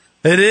truth.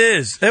 It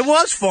is. It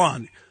was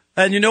fun.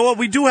 And you know what?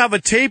 We do have a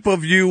tape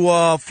of you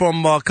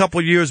from a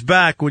couple years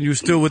back when you were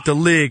still with the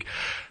league.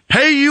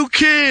 Hey, you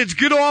kids,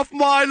 get off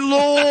my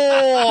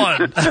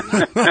lawn!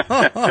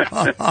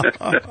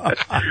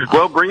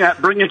 Well, bring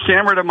a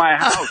camera to my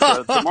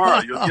house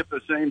tomorrow. You'll get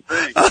the same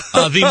thing.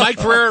 The Mike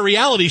Pereira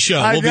reality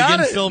show will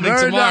begin filming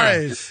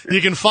tomorrow. Nice.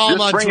 You can follow him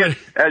on Twitter.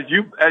 As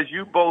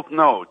you both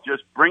know,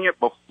 just bring it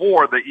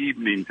before the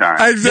evening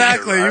time.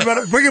 Exactly. You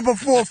better bring it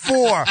before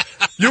 4.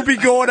 You'll be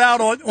going out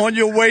on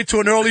your way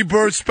to an early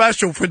bird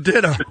special for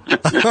dinner.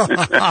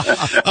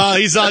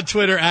 He's on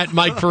Twitter at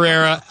Mike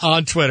Pereira,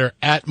 on Twitter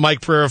at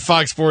Mike Pereira,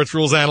 Fox Sports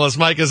Rules Analyst.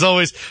 Mike, as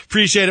always,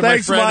 appreciate it,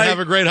 Thanks, my friend. Mike. Have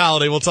a great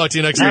holiday. We'll talk to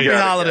you next week. Happy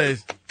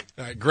holidays.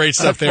 All right, great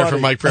stuff there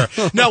from Mike Pereira.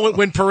 No,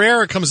 when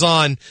Pereira comes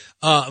on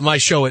my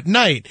show at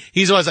night,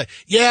 he's always like,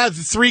 yeah,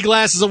 3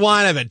 glasses of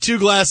wine. I've had 2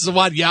 glasses of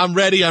wine. Yeah, I'm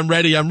ready.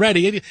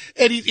 And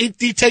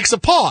he takes a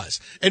pause.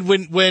 And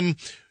when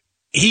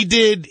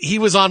he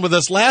was on with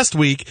us last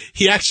week,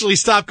 he actually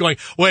stopped going,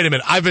 wait a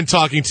minute, I've been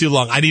talking too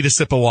long. I need a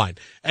sip of wine.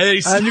 And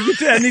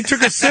he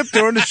took a sip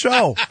during the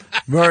show.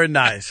 Very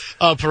nice.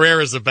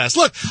 Pereira's the best.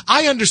 Look,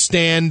 I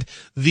understand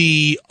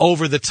the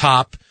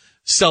over-the-top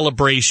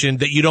celebration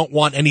that you don't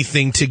want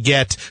anything to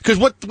get, because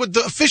what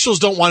the officials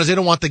don't want is they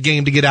don't want the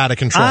game to get out of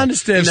control. I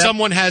understand if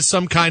someone has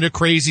some kind of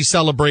crazy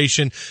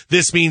celebration,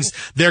 this means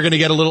they're going to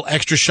get a little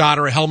extra shot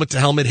or a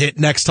helmet-to-helmet hit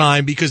next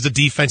time because the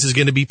defense is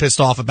going to be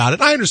pissed off about it.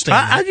 I understand.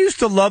 I used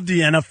to love the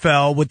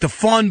NFL with the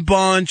fun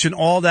bunch and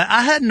all that.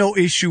 I had no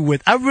issue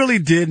with. I really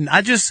didn't.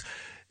 I just,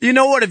 you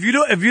know what? If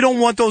you don't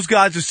want those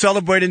guys to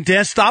celebrate and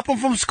dance, stop them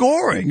from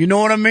scoring. You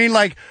know what I mean?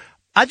 Like,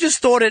 I just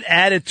thought it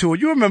added to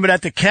it. You remember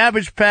that, the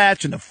Cabbage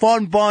Patch and the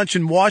Fun Bunch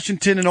in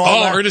Washington and all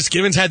that. Oh, Ernest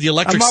Givens had the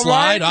electric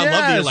slide. Right? I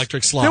love the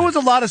electric slide. There was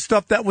a lot of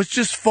stuff that was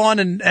just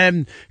fun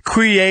and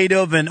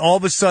creative, and all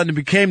of a sudden it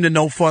became the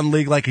No Fun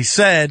League, like he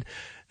said.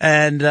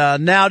 And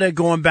now they're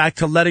going back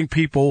to letting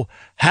people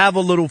have a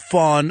little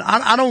fun.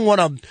 I don't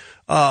want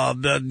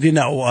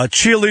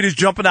cheerleaders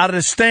jumping out of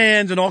the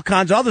stands and all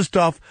kinds of other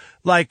stuff,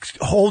 like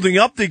holding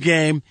up the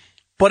game.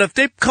 But if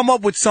they come up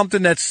with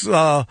something that's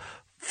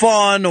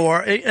fun,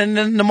 and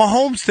then the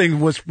Mahomes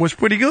thing was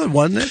pretty good,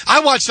 wasn't it?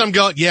 I watched them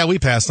go, yeah, we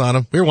passed on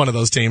him. We're one of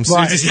those teams.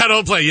 Right. Yeah,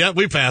 don't play yet.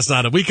 We passed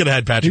on him. We could have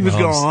had Patrick Mahomes.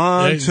 He was going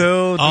 1, 2, 3.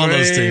 All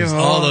those teams.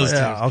 All those teams.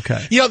 Yeah,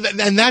 okay. You know,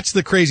 and that's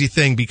the crazy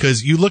thing,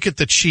 because you look at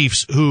the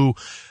Chiefs, who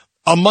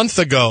a month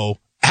ago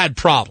had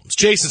problems.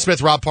 Jason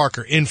Smith, Rob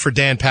Parker, in for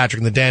Dan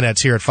Patrick and the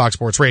Danettes here at Fox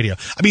Sports Radio.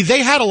 I mean,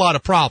 they had a lot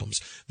of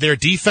problems. Their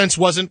defense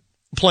wasn't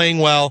playing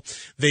well.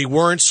 They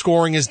weren't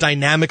scoring as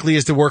dynamically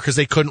as they were because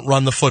they couldn't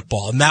run the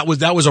football. And that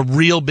was a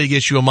real big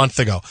issue a month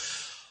ago.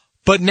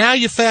 But now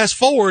you fast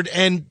forward,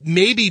 and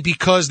maybe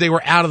because they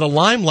were out of the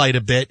limelight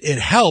a bit, it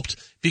helped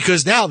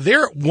because now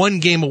they're one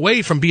game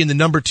away from being the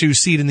number 2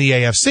 seed in the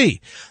AFC.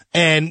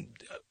 And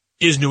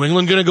is New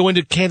England going to go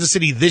into Kansas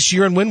City this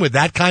year and win with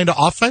that kind of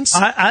offense?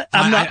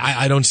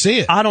 I don't see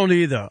it. I don't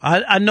either.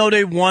 I know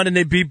they won and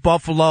they beat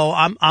Buffalo.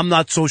 I'm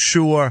not so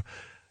sure.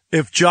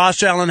 If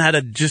Josh Allen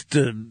had just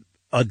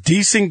a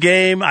decent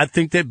game, I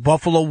think that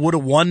Buffalo would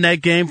have won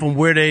that game from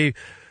where they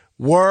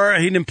were.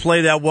 He didn't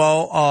play that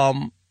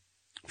well.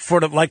 For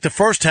the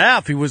first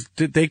half,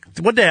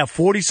 they have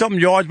 40 something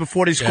yards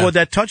before they scored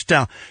that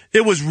touchdown.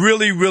 It was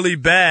really, really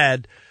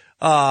bad,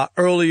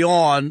 early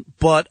on,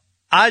 but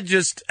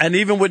and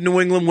even with New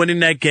England winning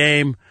that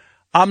game,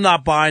 I'm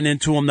not buying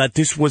into them that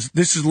this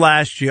is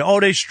last year. Oh,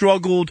 they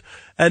struggled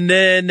and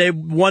then they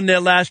won their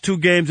last 2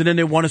 games and then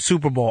they won a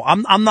Super Bowl.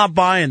 I'm not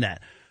buying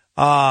that.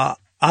 I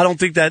don't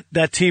think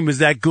that team is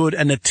that good,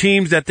 and the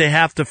teams that they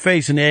have to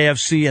face in the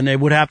AFC and they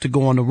would have to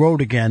go on the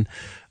road again,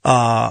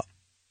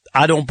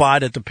 I don't buy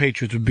that the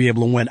Patriots would be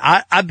able to win.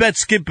 I bet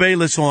Skip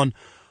Bayless on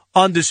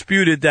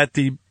Undisputed that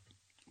the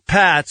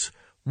Pats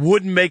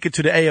wouldn't make it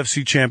to the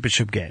AFC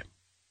Championship game.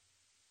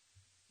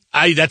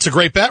 That's a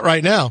great bet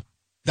right now.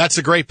 That's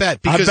a great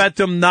bet. I bet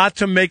them not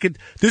to make it.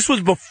 This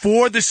was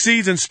before the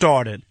season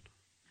started.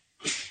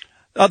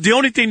 The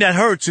only thing that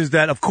hurts is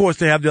that, of course,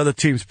 they have the other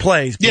team's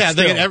plays. Yeah,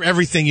 they get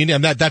everything you need.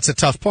 That's a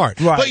tough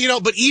part. Right.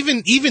 But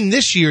even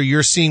this year,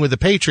 you're seeing with the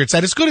Patriots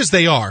that as good as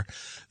they are,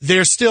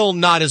 they're still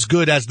not as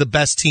good as the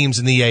best teams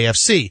in the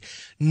AFC.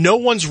 No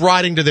one's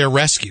riding to their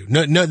rescue.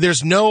 No,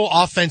 there's no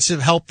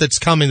offensive help that's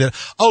coming that,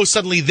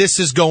 suddenly this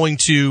is going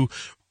to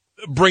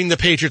bring the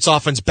Patriots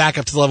offense back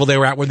up to the level they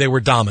were at when they were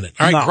dominant.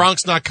 All right. No.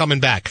 Gronk's not coming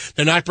back.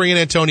 They're not bringing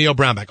Antonio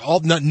Brown back.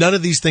 None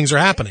of these things are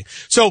happening.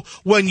 So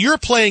when you're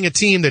playing a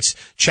team that's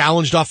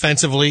challenged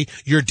offensively,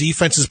 your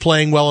defense is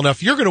playing well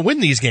enough, you're going to win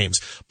these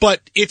games.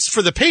 But it's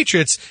for the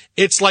Patriots,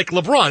 it's like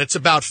LeBron. It's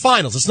about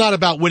finals. It's not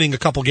about winning a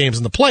couple games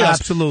in the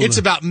playoffs. Absolutely. It's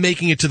about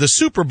making it to the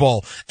Super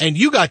Bowl. And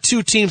you got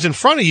 2 teams in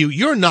front of you.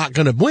 You're not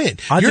going to win.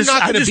 You're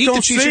not going to beat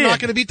the Chiefs. You're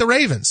not going to beat the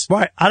Ravens.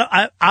 Right.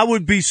 I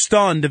would be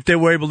stunned if they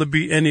were able to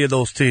beat any of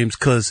those teams,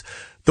 because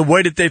the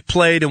way that they've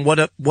played and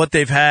what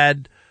they've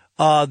had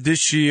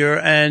this year,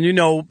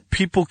 and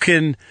people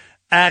can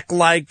act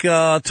like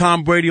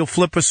Tom Brady will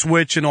flip a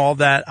switch and all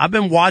that. I've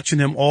been watching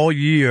him all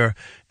year,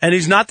 and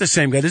he's not the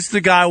same guy. This is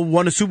the guy who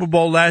won a Super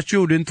Bowl last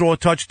year, who didn't throw a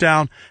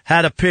touchdown,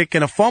 had a pick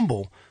and a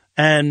fumble,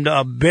 and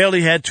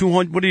barely had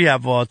 200. What do you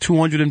have?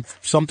 200 and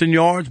something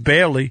yards,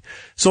 barely.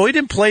 So he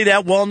didn't play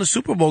that well in the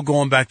Super Bowl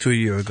going back to a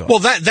year ago. Well,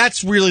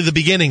 that's really the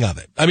beginning of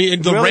it. I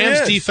mean, the really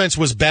Rams' defense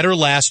was better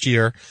last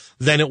year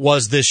than it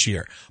was this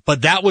year,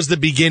 but that was the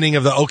beginning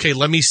of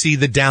let me see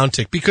the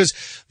downtick,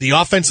 because the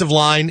offensive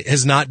line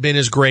has not been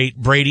as great.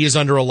 Brady is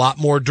under a lot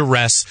more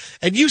duress,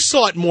 and you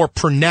saw it more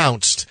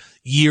pronounced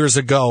years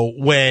ago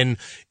when,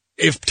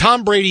 if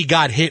Tom Brady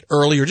got hit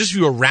early, or just if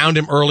you were around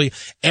him early,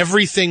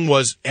 every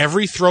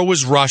throw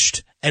was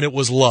rushed and it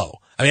was low.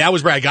 I mean,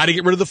 I got to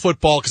get rid of the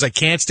football because I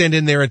can't stand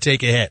in there and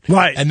take a hit.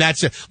 Right. And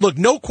that's it. Look,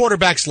 no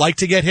quarterbacks like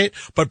to get hit,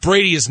 but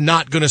Brady is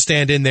not going to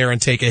stand in there and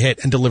take a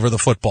hit and deliver the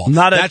football.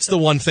 That's the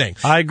one thing.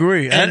 I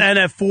agree. And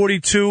at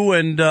 42,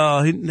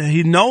 and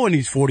he knowing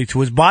he's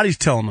 42, his body's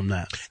telling him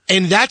that.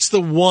 And that's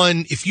the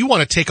one, if you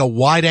want to take a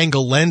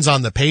wide-angle lens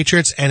on the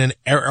Patriots and an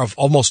era of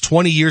almost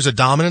 20 years of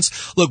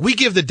dominance, look, we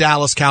give the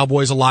Dallas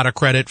Cowboys a lot of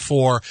credit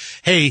for,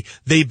 hey,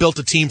 they built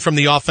a team from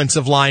the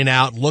offensive line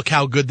out. Look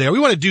how good they are. We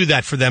want to do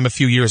that for them a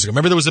few years ago.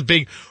 Remember, there was a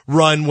big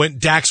run when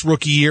Dak's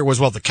rookie year was,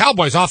 the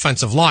Cowboys'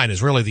 offensive line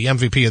is really the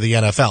MVP of the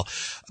NFL.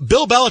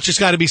 Bill Belichick's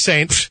got to be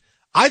saying,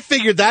 I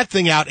figured that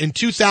thing out in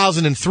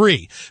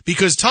 2003,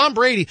 because Tom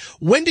Brady,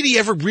 when did he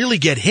ever really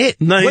get hit?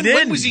 No, he didn't.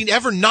 When was he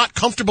ever not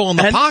comfortable in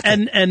the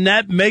pocket? And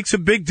that makes a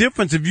big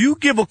difference. If you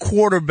give a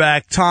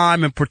quarterback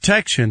time and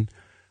protection,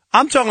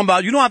 I'm talking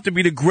about, you don't have to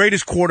be the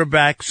greatest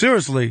quarterback.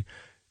 Seriously,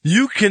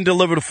 you can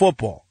deliver the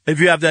football if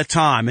you have that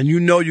time, and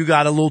you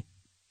got a little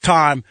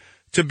time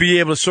to be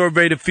able to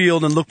survey the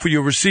field and look for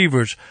your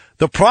receivers.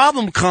 The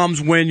problem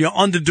comes when you're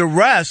under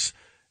duress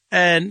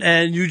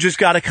and you just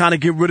got to kind of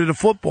get rid of the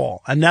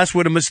football. And that's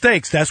where the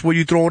mistakes, that's where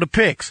you throw the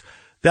picks.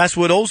 That's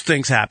where those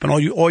things happen,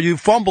 or you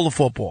fumble the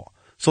football.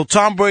 So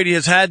Tom Brady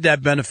has had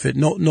that benefit,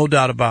 no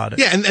doubt about it.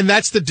 Yeah, and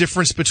that's the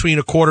difference between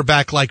a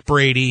quarterback like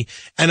Brady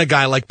and a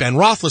guy like Ben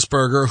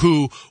Roethlisberger,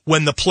 who,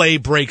 when the play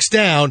breaks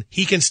down,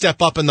 he can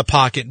step up in the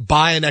pocket,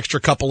 buy an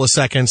extra couple of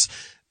seconds.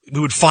 We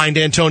would find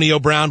Antonio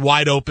Brown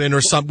wide open,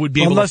 or some would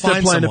be able to find someone.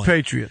 Unless they're playing the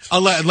Patriots.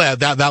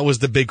 That was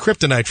the big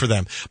kryptonite for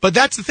them. But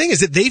that's the thing, is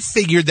that they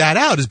figured that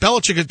out. As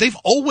Belichick, they've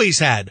always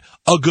had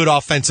a good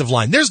offensive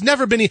line. There's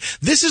never been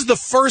this is the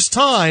first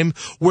time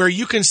where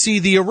you can see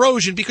the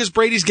erosion, because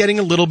Brady's getting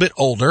a little bit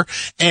older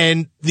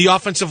and the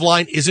offensive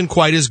line isn't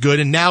quite as good.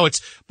 And now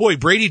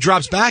Brady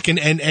drops back and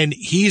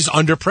he's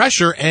under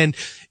pressure. And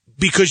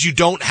because you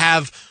don't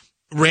have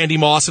Randy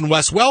Moss and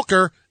Wes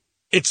Welker,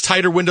 it's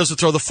tighter windows to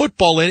throw the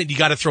football in, and you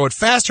got to throw it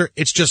faster.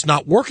 It's just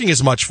not working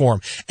as much for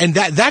him. And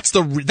that's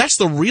the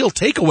real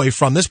takeaway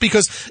from this,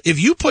 because if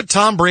you put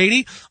Tom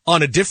Brady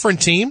on a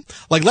different team,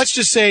 like let's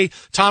just say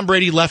Tom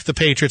Brady left the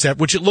Patriots,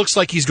 which it looks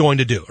like he's going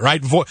to do,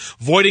 right?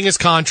 Voiding his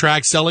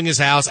contract, selling his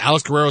house,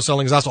 Alex Guerrero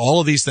selling his house, all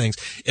of these things.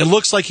 It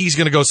looks like he's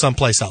going to go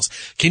someplace else.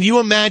 Can you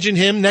imagine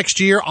him next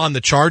year on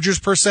the Chargers,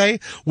 per se,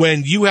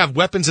 when you have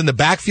weapons in the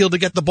backfield to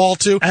get the ball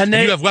to, and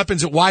you have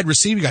weapons at wide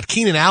receiver? You got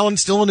Keenan Allen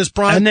still in his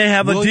prime. And they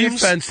have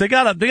Williams. a defense. They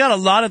got a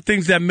lot of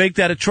things that make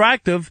that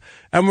attractive.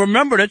 And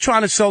remember, they're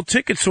trying to sell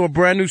tickets to a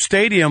brand new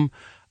stadium.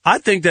 I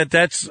think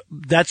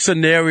that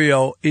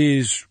scenario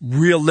is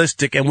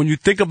realistic. And when you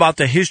think about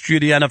the history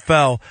of the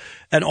NFL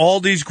and all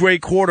these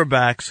great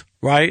quarterbacks,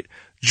 right?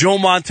 Joe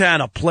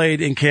Montana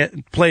played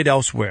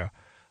elsewhere.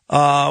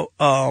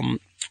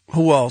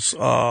 Who else?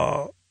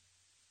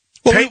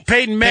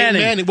 Peyton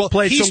Manning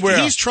played somewhere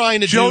else. He's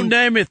trying to Joe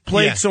Namath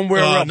played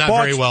somewhere else. Not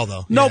very well,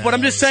 though. No, but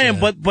I'm just saying,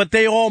 but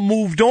they all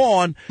moved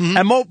on. Mm-hmm.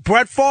 And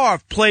Brett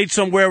Favre played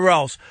somewhere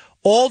else.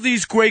 All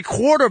these great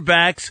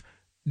quarterbacks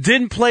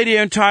didn't play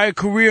their entire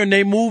career, and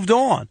they moved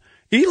on.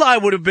 Eli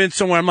would have been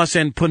somewhere, I'm not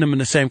saying putting him in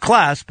the same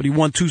class, but he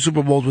won 2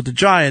 Super Bowls with the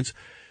Giants.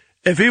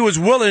 If he was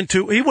willing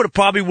to, he would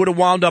have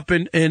wound up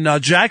in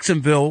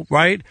Jacksonville,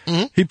 right?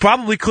 Mm-hmm. He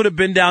probably could have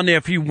been down there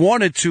if he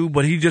wanted to,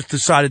 but he just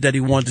decided that he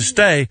wanted to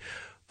stay.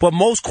 But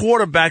most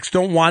quarterbacks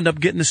don't wind up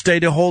getting to stay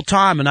their whole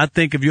time. And I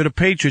think if you're the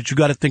Patriots, you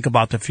got to think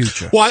about the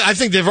future. Well, I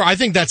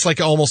think that's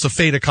like almost a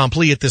fait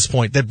accompli at this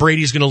point, that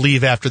Brady's going to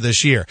leave after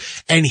this year.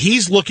 And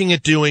he's looking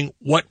at doing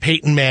what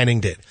Peyton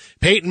Manning did.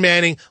 Peyton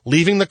Manning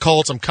leaving the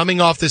Colts. I'm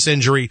coming off this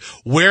injury.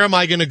 Where am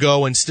I going to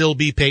go and still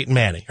be Peyton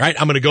Manning? Right?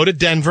 I'm going to go to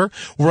Denver,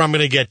 where I'm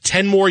going to get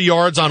 10 more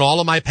yards on all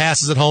of my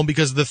passes at home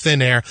because of the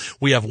thin air.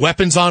 We have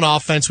weapons on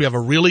offense. We have a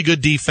really good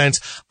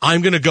defense.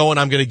 I'm going to go and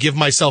I'm going to give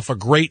myself a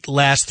great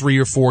last 3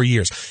 or 4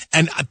 years.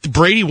 And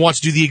Brady wants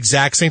to do the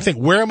exact same thing.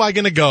 Where am I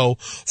going to go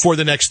for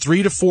the next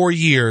 3 to 4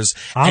 years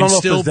and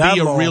still be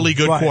a really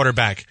good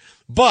quarterback?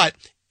 But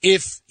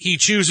if he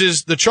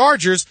chooses the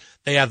Chargers,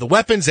 they have the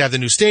weapons, they have the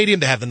new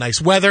stadium, they have the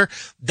nice weather.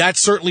 That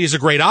certainly is a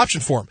great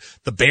option for him.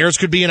 The Bears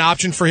could be an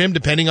option for him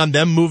depending on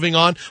them moving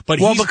on. But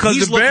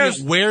he's looking at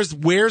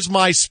where's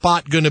my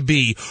spot going to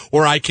be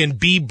where I can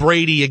be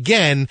Brady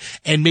again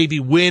and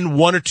maybe win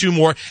 1 or 2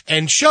 more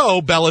and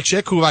show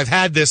Belichick, who I've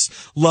had this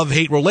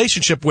love-hate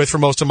relationship with for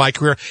most of my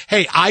career,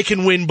 hey, I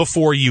can win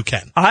before you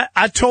can.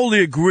 I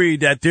totally agree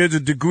that there's a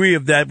degree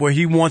of that where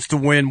he wants to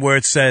win, where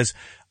it says,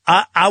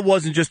 I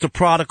wasn't just a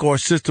product or a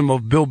system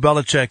of Bill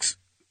Belichick's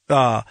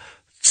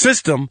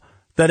system,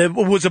 that it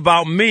was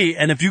about me.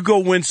 And if you go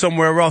win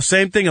somewhere else,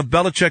 same thing if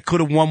Belichick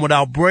could have won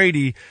without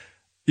Brady.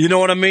 You know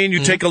what I mean? You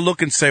take a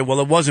look and say,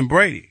 well, it wasn't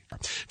Brady.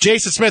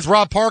 Jason Smith,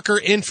 Rob Parker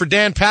in for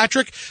Dan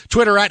Patrick.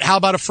 Twitter at How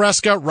About a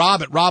Fresca,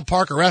 Rob at Rob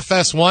Parker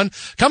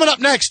FS1. Coming up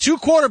next, 2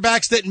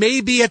 quarterbacks that may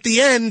be at the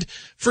end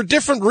for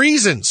different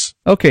reasons.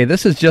 Okay,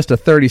 this is just a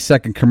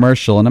 30-second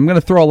commercial, and I'm going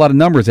to throw a lot of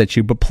numbers at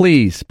you, but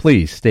please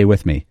stay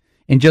with me.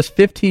 In just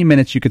 15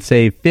 minutes, you could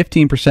save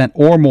 15%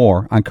 or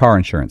more on car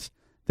insurance.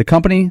 The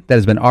company that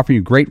has been offering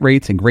you great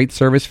rates and great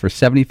service for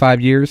 75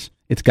 years,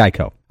 it's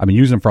Geico. I've been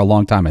using them for a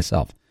long time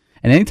myself.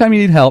 And anytime you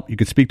need help, you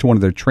can speak to one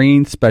of their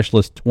trained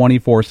specialists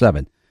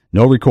 24/7.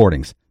 No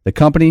recordings. The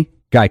company,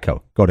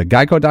 Geico. Go to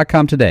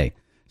geico.com today.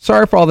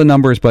 Sorry for all the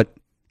numbers, but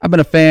I've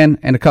been a fan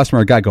and a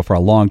customer of Geico for a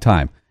long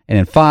time. And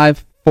in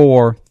 5,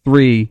 4,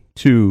 3,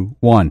 2,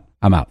 1,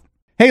 I'm out.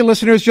 Hey,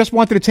 listeners, just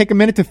wanted to take a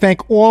minute to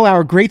thank all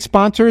our great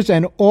sponsors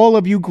and all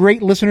of you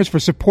great listeners for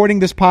supporting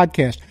this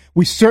podcast.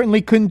 We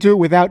certainly couldn't do it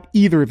without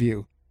either of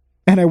you.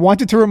 And I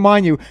wanted to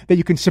remind you that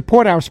you can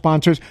support our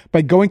sponsors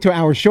by going to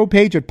our show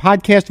page at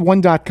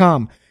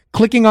podcast1.com,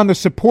 clicking on the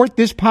Support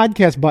This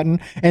Podcast button,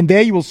 and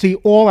there you will see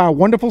all our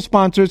wonderful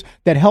sponsors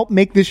that help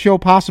make this show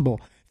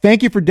possible.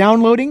 Thank you for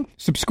downloading,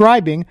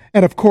 subscribing,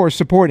 and of course,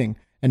 supporting.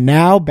 And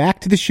now, back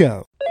to the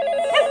show.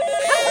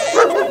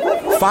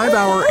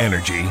 5-Hour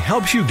Energy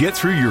helps you get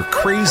through your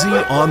crazy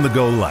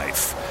on-the-go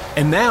life.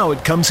 And now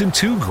it comes in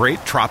 2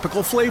 great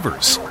tropical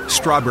flavors,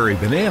 Strawberry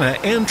Banana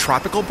and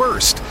Tropical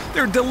Burst.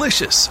 They're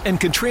delicious and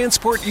can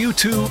transport you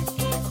to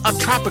a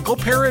tropical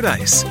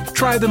paradise.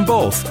 Try them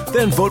both,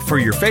 then vote for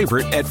your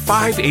favorite at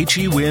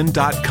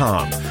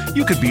 5hewin.com.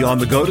 You could be on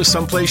the go to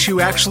someplace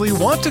you actually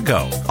want to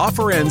go.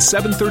 Offer ends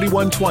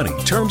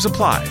 7/31/20. Terms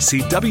apply. See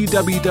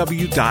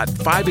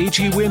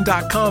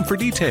www.5hewin.com for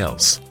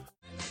details.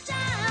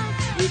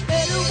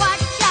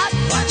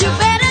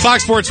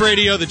 Fox Sports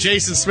Radio, the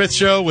Jason Smith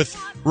Show with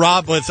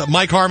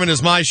Mike Harmon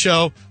is my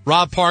show.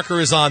 Rob Parker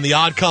is on The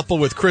Odd Couple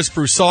with Chris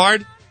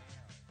Broussard.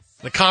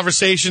 The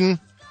conversation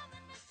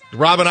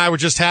Rob and I were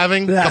just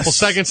having a couple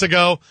seconds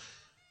ago.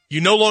 You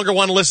no longer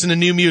want to listen to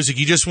new music.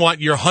 You just want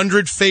your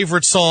 100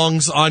 favorite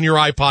songs on your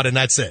iPod, and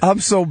that's it.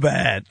 I'm so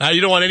bad. You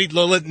don't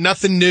want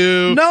nothing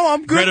new. No,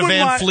 I'm good Greta with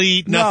Van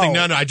Fleet, nothing.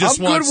 No. I just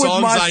want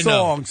songs I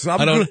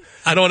know.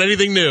 I don't want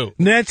anything new.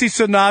 Nancy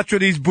Sinatra,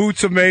 these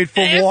boots are made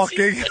for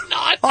walking.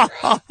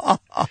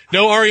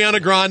 No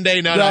Ariana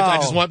Grande. No. I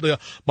just want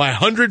my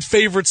 100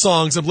 favorite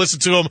songs. I've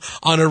listened to them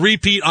on a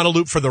repeat, on a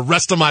loop for the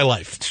rest of my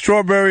life.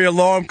 Strawberry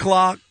Alarm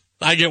Clock.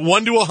 I get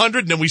 1 to 100,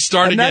 and then we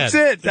start and again. That's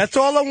it. That's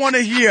all I want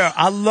to hear.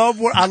 I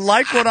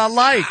like what I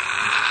like.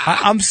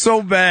 I'm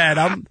so bad.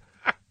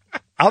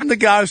 I'm the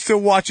guy who's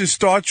still watching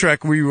Star Trek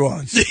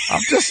reruns.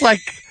 I'm just like,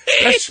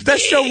 that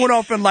show went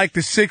off in like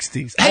the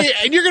 60s. Hey,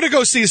 and you're going to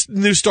go see a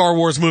new Star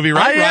Wars movie,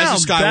 right?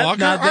 Rise of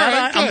Skywalker?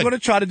 I'm going to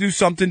try to do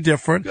something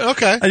different.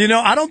 Okay. And,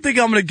 I don't think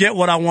I'm going to get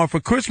what I want for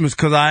Christmas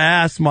because I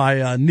asked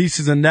my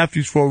nieces and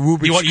nephews for a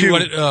Rubik's Cube.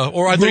 I thought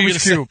you were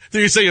going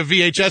to say a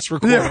VHS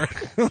recorder.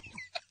 Yeah.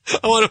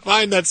 I want to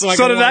find that so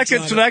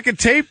I can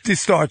tape the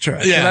Star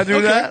Trek. Yeah. Can I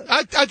do that?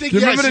 I think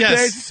remember the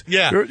days?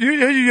 Yeah.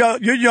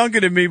 You're younger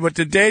than me, but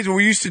the days when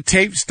we used to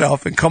tape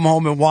stuff and come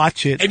home and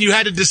watch it. And you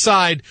had to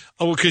decide,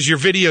 because your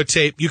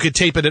videotape, you could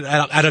tape it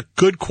at a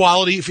good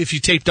quality if you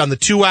taped on the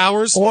 2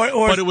 hours,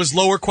 but it was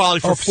lower quality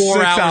for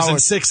 4 hours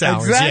and 6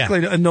 hours.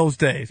 Exactly, in those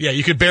days. Yeah,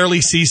 you could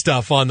barely see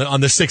stuff on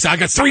the 6 hours. I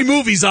got 3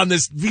 movies on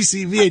this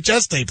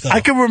VHS tape, though.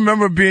 I can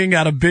remember being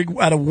at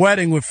a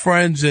wedding with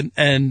friends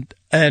and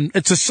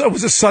it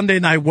was a Sunday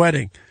night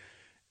wedding.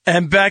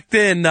 And back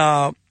then,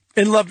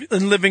 In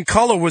Living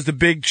Color was the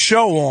big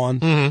show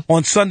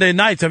on Sunday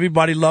nights.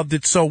 Everybody loved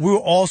it. So we were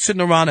all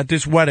sitting around at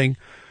this wedding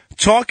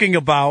talking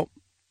about,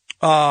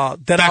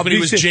 that back when he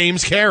was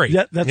James Carey.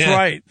 Yeah, that's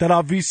right. That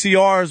our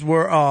VCRs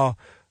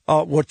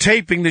were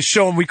taping the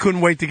show and we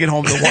couldn't wait to get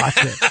home to watch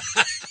it.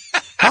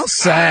 How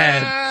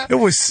sad. It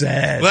was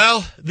sad.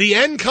 Well, the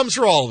end comes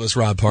for all of us,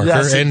 Rob Parker.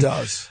 Yes, it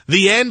does.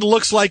 The end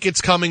looks like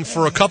it's coming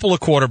for a couple of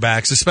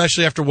quarterbacks,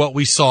 especially after what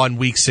we saw in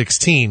Week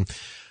 16.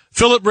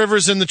 Phillip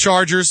Rivers and the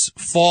Chargers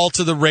fall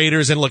to the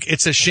Raiders. And look,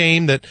 it's a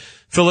shame that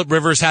Phillip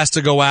Rivers has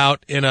to go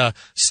out in a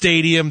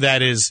stadium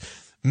that is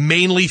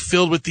mainly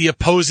filled with the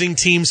opposing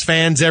team's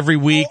fans every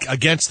week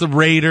against the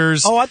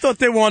Raiders. Oh, I thought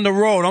they were on the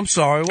road. I'm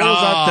sorry. What was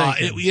I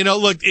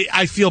thinking?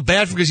 I feel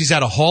bad because he's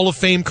had a Hall of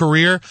Fame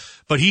career,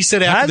 but he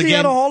said after the game. Has he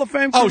had a Hall of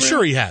Fame career? Oh,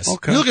 sure he has.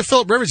 Okay. You look at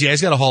Phillip Rivers,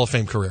 he's got a Hall of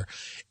Fame career.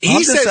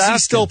 He says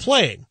he's still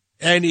playing,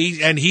 and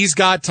he's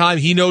got time.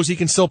 He knows he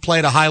can still play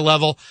at a high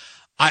level.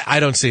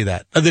 I don't see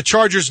that. The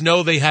Chargers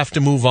know they have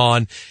to move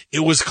on. It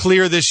was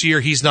clear this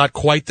year he's not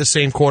quite the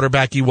same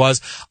quarterback he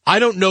was. I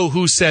don't know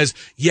who says,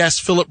 yes,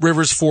 Phillip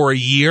Rivers for a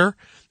year,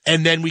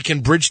 and then we can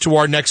bridge to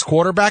our next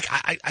quarterback.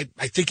 I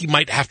think he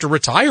might have to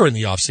retire in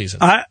the offseason.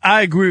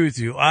 I agree with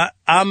you. I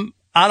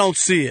don't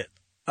see it.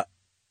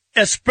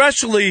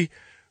 Especially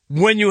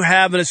when you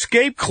have an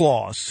escape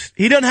clause.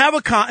 He doesn't have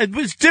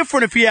it's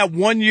different if he had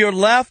 1 year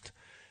left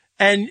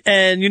and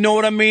you know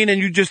what I mean?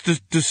 And you just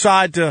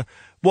decide to,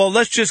 well,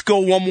 let's just go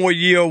one more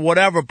year or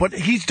whatever, but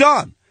he's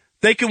done.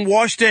 They can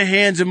wash their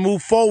hands and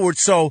move forward.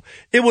 So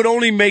it would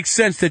only make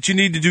sense that you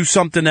need to do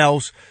something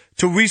else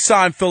to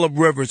re-sign Phillip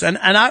Rivers. And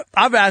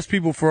I've asked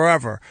people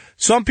forever.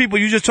 Some people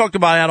you just talked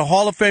about had a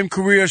Hall of Fame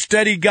career,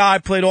 steady guy,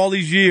 played all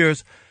these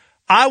years.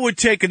 I would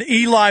take an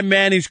Eli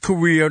Manning's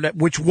career,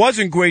 which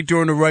wasn't great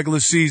during the regular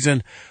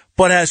season,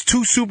 but has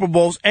 2 Super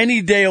Bowls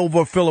any day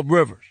over Phillip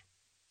Rivers.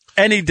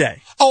 Any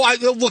day. Oh,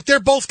 look, they're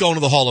both going to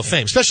the Hall of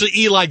Fame. Especially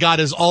Eli got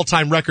his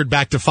all-time record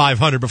back to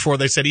 500 before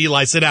they said,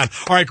 Eli, sit down.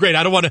 All right, great.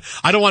 I don't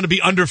want to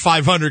be under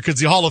 500 because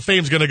the Hall of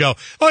Fame's going to go,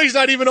 oh, he's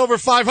not even over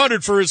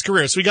 500 for his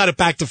career. So we got it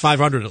back to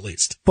 500 at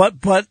least.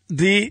 But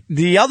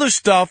the other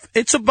stuff,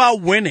 it's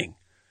about winning.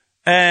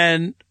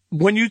 And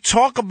when you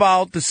talk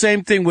about the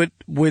same thing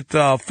with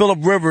Phillip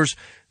Rivers,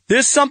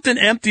 there's something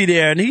empty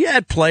there. And he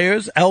had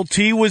players.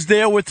 LT was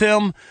there with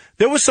him.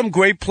 There were some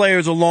great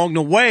players along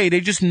the way. They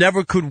just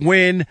never could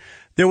win.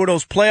 There were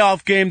those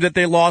playoff games that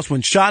they lost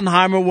when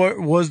Schottenheimer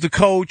was the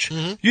coach.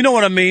 Mm-hmm. You know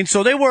what I mean?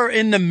 So they were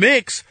in the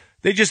mix.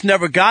 They just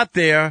never got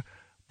there.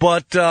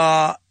 But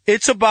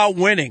it's about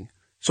winning.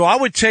 So I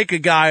would take a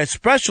guy,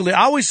 especially,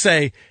 I always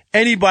say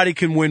anybody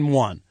can win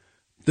one.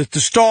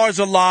 The stars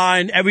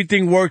align,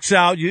 everything works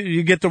out,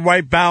 you get the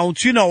right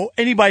bounce. You know,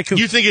 anybody could.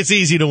 You think it's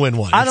easy to win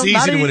one? It's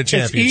easy to win a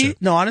championship.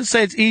 No, I didn't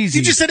say it's easy.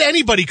 You just said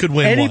anybody could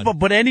win one.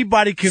 But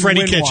anybody can Freddie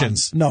win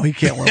Kitchens. one. No, he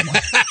can't win one.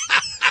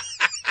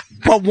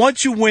 But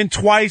once you win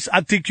twice,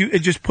 I think it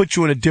just puts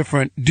you in a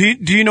different. Do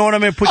you know what I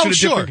mean? Puts you in a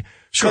different.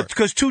 Sure.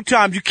 Because 2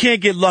 times you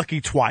can't get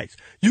lucky twice.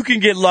 You can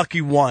get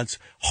lucky once.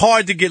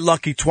 Hard to get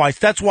lucky twice.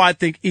 That's why I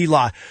think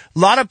Eli. A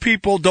lot of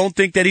people don't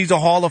think that he's a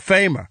Hall of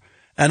Famer.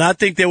 And I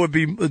think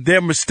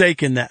they're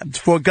mistaken that.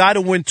 For a guy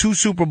to win 2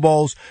 Super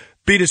Bowls,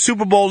 be the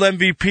Super Bowl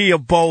MVP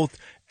of both,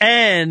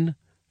 and,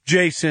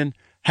 Jason,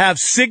 have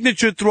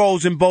signature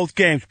throws in both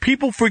games.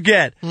 People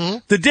forget. Mm-hmm.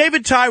 The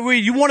David Tyree,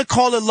 you want to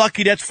call it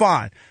lucky, that's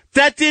fine.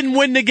 That didn't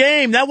win the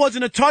game. That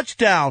wasn't a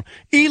touchdown.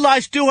 Eli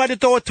still had to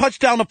throw a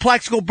touchdown to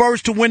Plaxico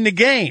Burress to win the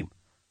game.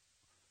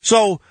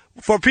 So,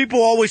 for people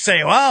who always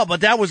say, well,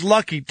 but that was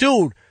lucky.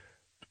 Dude,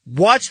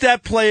 watch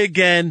that play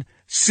again.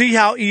 See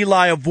how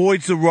Eli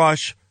avoids the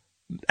rush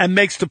and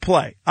makes the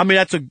play. I mean,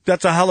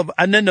 that's a hell of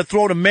and then the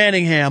throw to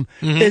Manningham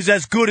is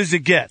as good as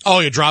it gets.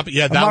 Oh, you drop it.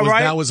 Yeah,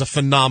 that was a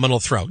phenomenal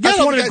throw. That's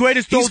one of the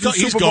greatest throws in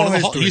Super Bowl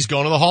history. He's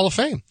going to the Hall of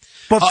Fame.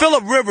 But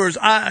Phillip Rivers,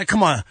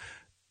 come on.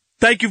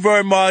 thank you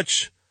very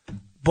much.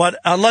 But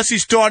unless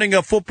he's starting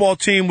a football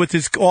team with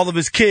all of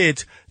his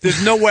kids,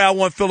 there's no way I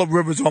want Phillip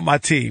Rivers on my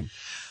team.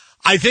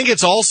 I think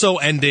it's also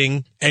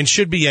ending and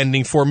should be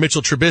ending for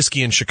Mitchell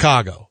Trubisky in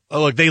Chicago.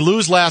 Look, they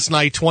lose last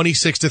night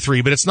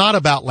 26-3, but it's not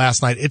about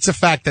last night. It's a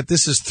fact that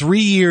this is 3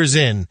 years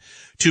in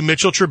to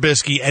Mitchell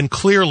Trubisky, and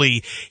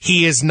clearly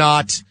he is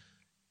not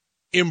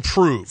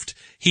improved.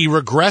 He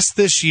regressed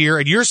this year,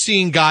 and you're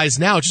seeing guys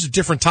now, it's just a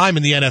different time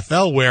in the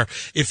NFL where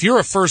if you're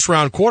a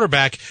first-round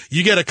quarterback,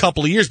 you get a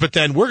couple of years, but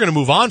then we're going to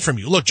move on from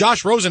you. Look,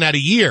 Josh Rosen had a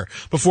year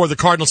before the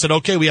Cardinals said,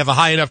 okay, we have a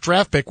high enough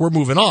draft pick, we're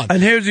moving on.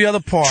 And here's the other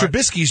part.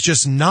 Trubisky's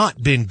just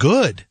not been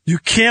good. You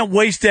can't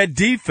waste that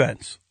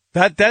defense.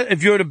 That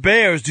if you're the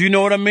Bears, do you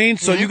know what I mean?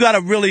 So you got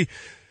to really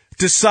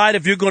decide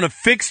if you're going to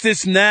fix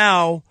this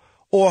now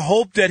or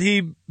hope that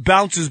he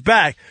bounces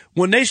back.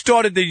 When they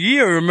started the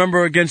year,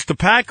 remember, against the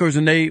Packers,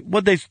 and they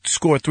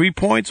score 3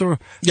 points? Or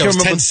yeah, it was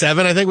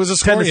 10-7, I think was the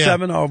score.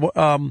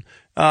 10-7.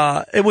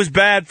 It was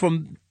bad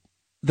from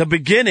the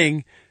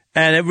beginning,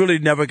 and it really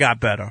never got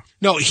better.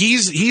 No,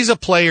 he's a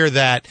player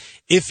that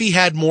if he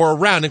had more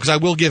around him, because I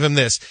will give him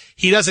this,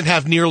 he doesn't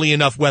have nearly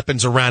enough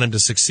weapons around him to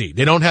succeed.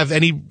 They don't have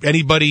any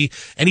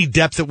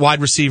depth at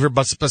wide receiver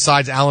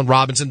besides Allen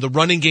Robinson. The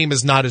running game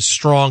is not as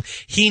strong.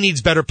 He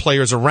needs better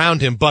players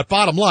around him. But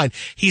bottom line,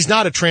 he's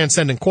not a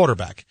transcendent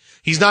quarterback.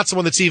 He's not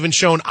someone that's even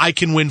shown I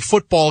can win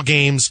football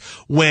games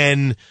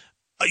when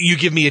you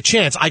give me a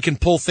chance. I can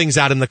pull things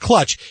out in the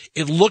clutch.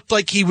 It looked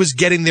like he was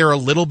getting there a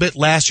little bit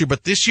last year,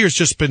 but this year's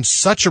just been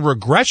such a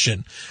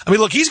regression. I mean,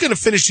 look, he's going to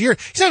finish the year.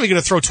 He's not even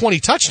going to throw 20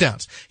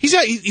 touchdowns.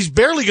 He's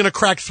barely going to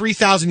crack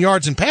 3,000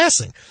 yards in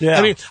passing. Yeah.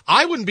 I mean,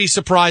 I wouldn't be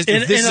surprised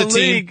if this is a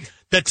team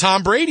that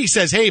Tom Brady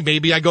says, hey,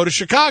 maybe I go to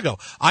Chicago.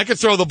 I could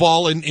throw the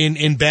ball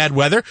in bad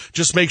weather.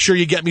 Just make sure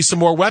you get me some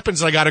more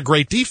weapons, and I got a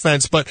great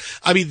defense. But,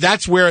 I mean,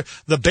 that's where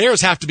the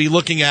Bears have to be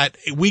looking at,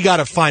 we got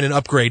to find an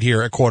upgrade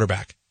here at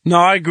quarterback. No,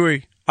 I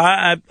agree.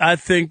 I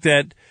think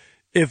that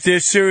if they're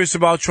serious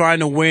about trying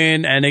to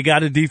win and they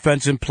got a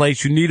defense in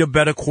place, you need a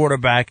better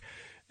quarterback.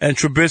 And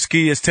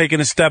Trubisky is taking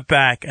a step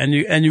back. And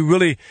you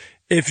really,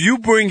 if you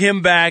bring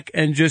him back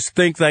and just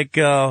think like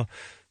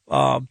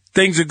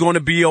things are going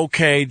to be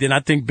okay, then I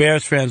think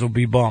Bears fans will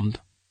be bummed.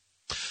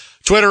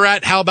 Twitter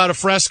at How About a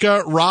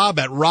Fresca, Rob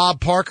at Rob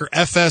Parker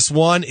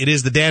FS1. It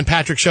is the Dan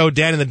Patrick Show.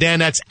 Dan and the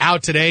Danettes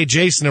out today.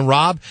 Jason and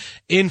Rob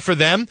in for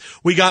them.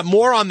 We got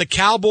more on the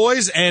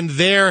Cowboys and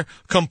their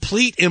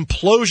complete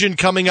implosion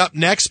coming up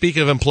next.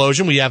 Speaking of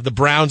implosion, we have the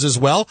Browns as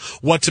well.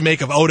 What to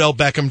make of Odell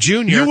Beckham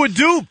Jr. You were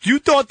duped. You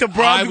thought the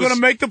Browns were going to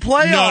make the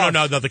playoffs.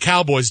 No. The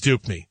Cowboys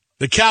duped me.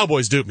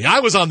 I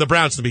was on the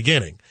Browns at the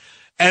beginning.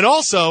 And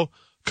also,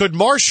 could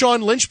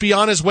Marshawn Lynch be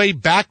on his way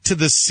back to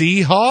the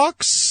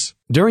Seahawks?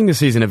 During the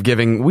season of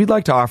giving, we'd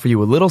like to offer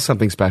you a little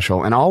something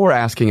special, and all we're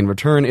asking in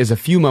return is a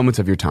few moments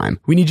of your time.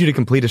 We need you to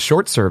complete a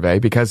short survey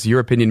because your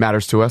opinion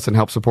matters to us and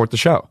helps support the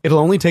show. It'll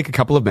only take a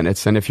couple of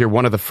minutes, and if you're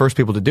one of the first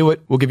people to do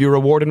it, we'll give you a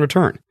reward in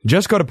return.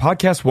 Just go to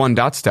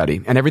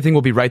podcast1.study, and everything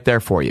will be right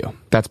there for you.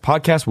 That's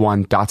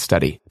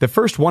podcast1.study. The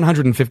first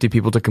 150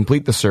 people to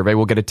complete the survey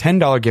will get a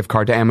 $10 gift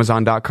card to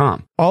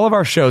Amazon.com. All of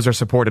our shows are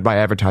supported by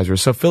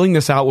advertisers, so filling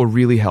this out will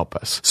really help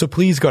us. So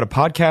please go to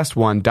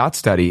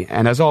podcast1.study,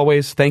 and as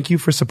always, thank you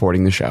for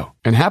supporting the show.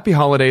 And happy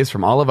holidays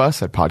from all of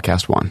us at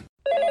Podcast One.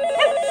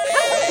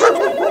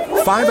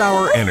 5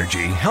 Hour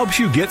Energy helps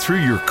you get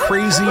through your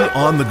crazy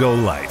on-the-go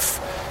life.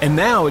 And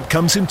now it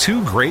comes in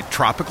 2 great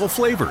tropical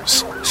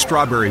flavors,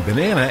 Strawberry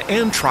Banana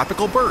and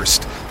Tropical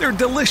Burst. They're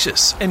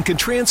delicious and can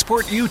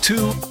transport you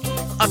to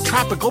a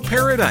tropical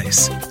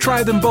paradise.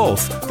 Try them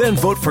both, then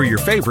vote for your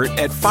favorite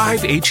at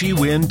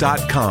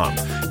 5hewin.com.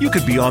 You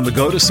could be on the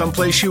go to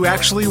someplace you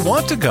actually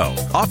want to go.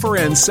 Offer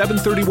ends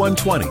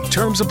 7/31/20.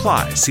 Terms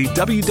apply. See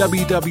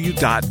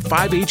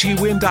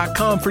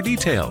www.5hewin.com for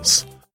details.